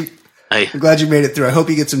glad you made it through. I hope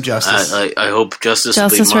you get some justice. I hope justice will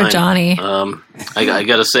be Justice mine. for Johnny. I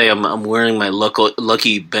gotta say, I'm wearing my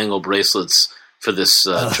lucky bangle bracelets for this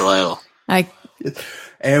trial. And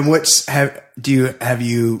have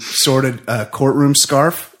you sorted a courtroom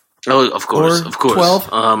scarf? Oh, of course, Or of course. 12?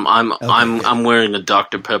 I'm wearing a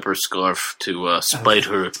Dr. Pepper scarf to spite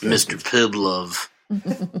her Mr. Pibb Love.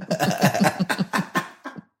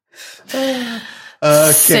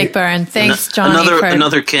 Sick burn. Thanks, Johnny.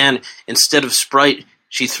 Another can. Instead of Sprite,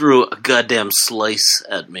 she threw a goddamn slice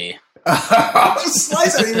at me.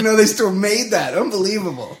 Slice! I didn't even know they still made that.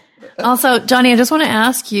 Unbelievable. Also, Johnny, I just want to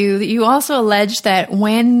ask you that you also alleged that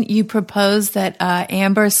when you proposed that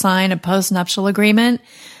Amber sign a postnuptial agreement,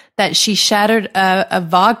 that she shattered a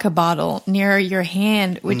vodka bottle near your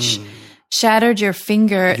hand, which shattered your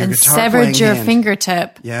finger and severed your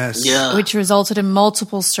fingertip. Yes. Yeah. Which resulted in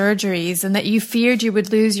multiple surgeries, and that you feared you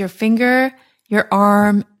would lose your finger, your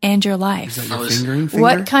arm, and your life. Is that your fingering finger?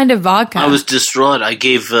 What kind of vodka? I was distraught. I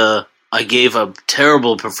gave a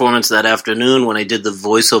terrible performance that afternoon when I did the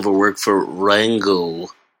voiceover work for Rango,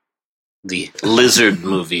 the lizard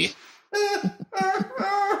movie.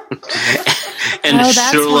 And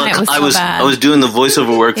that's Sherlock, why it was so bad. I was doing the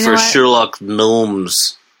voiceover work You know for what? Sherlock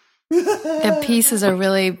Gnomes. The pieces are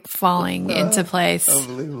really falling into place.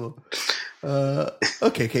 Unbelievable.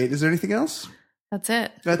 Okay, Kate, is there anything else? That's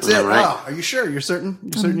it. That's it. All right. Oh, are you sure? You're certain?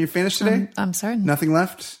 You're certain you finished today? I'm certain. Nothing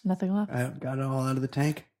left? Nothing left. I got it all out of the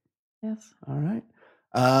tank. Yes. All right.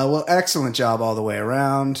 Well, excellent job all the way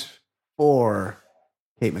around. For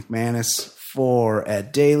Kate McManus, for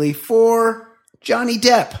Ed Daly, for Johnny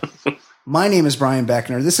Depp. My name is Brian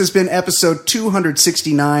Beckner. This has been episode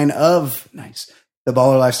 269 of the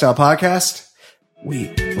Baller Lifestyle Podcast.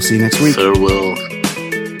 We'll see you next week. Farewell.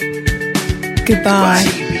 Goodbye.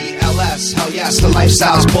 TBLS, hell yes, the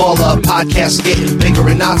lifestyle's baller. Podcast getting bigger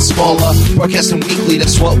and not smaller. Broadcasting weekly,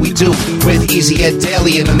 that's what we do. With Easy Ed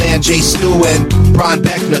Daily and the man Jay Stu and Brian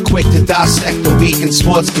Beckner, quick to dissect the week in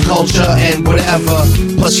sports and culture and whatever.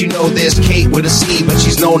 Plus, you know there's Kate with a C, but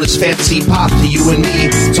she's known as Fantasy Pop to you and me.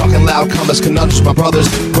 Talking loud comers, conundrums, my brothers.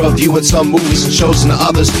 We're viewing some movies and shows and the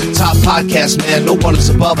others. Top podcast, man, no one is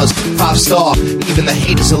above us. 5-star, even the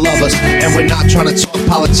haters will love us. And we're not trying to talk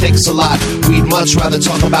politics a lot. We'd much rather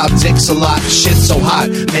talk about dicks a lot. Shit's so hot,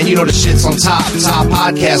 man, you know the shit's on top. Top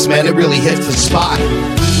podcast, man, it really hits the spot.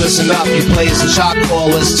 Listen up, you players and shot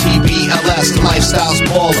callers. TBLS, the lifestyle's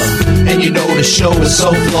baller. And you know the show is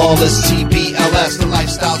so flawless. TBLS, the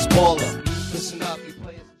lifestyle's baller.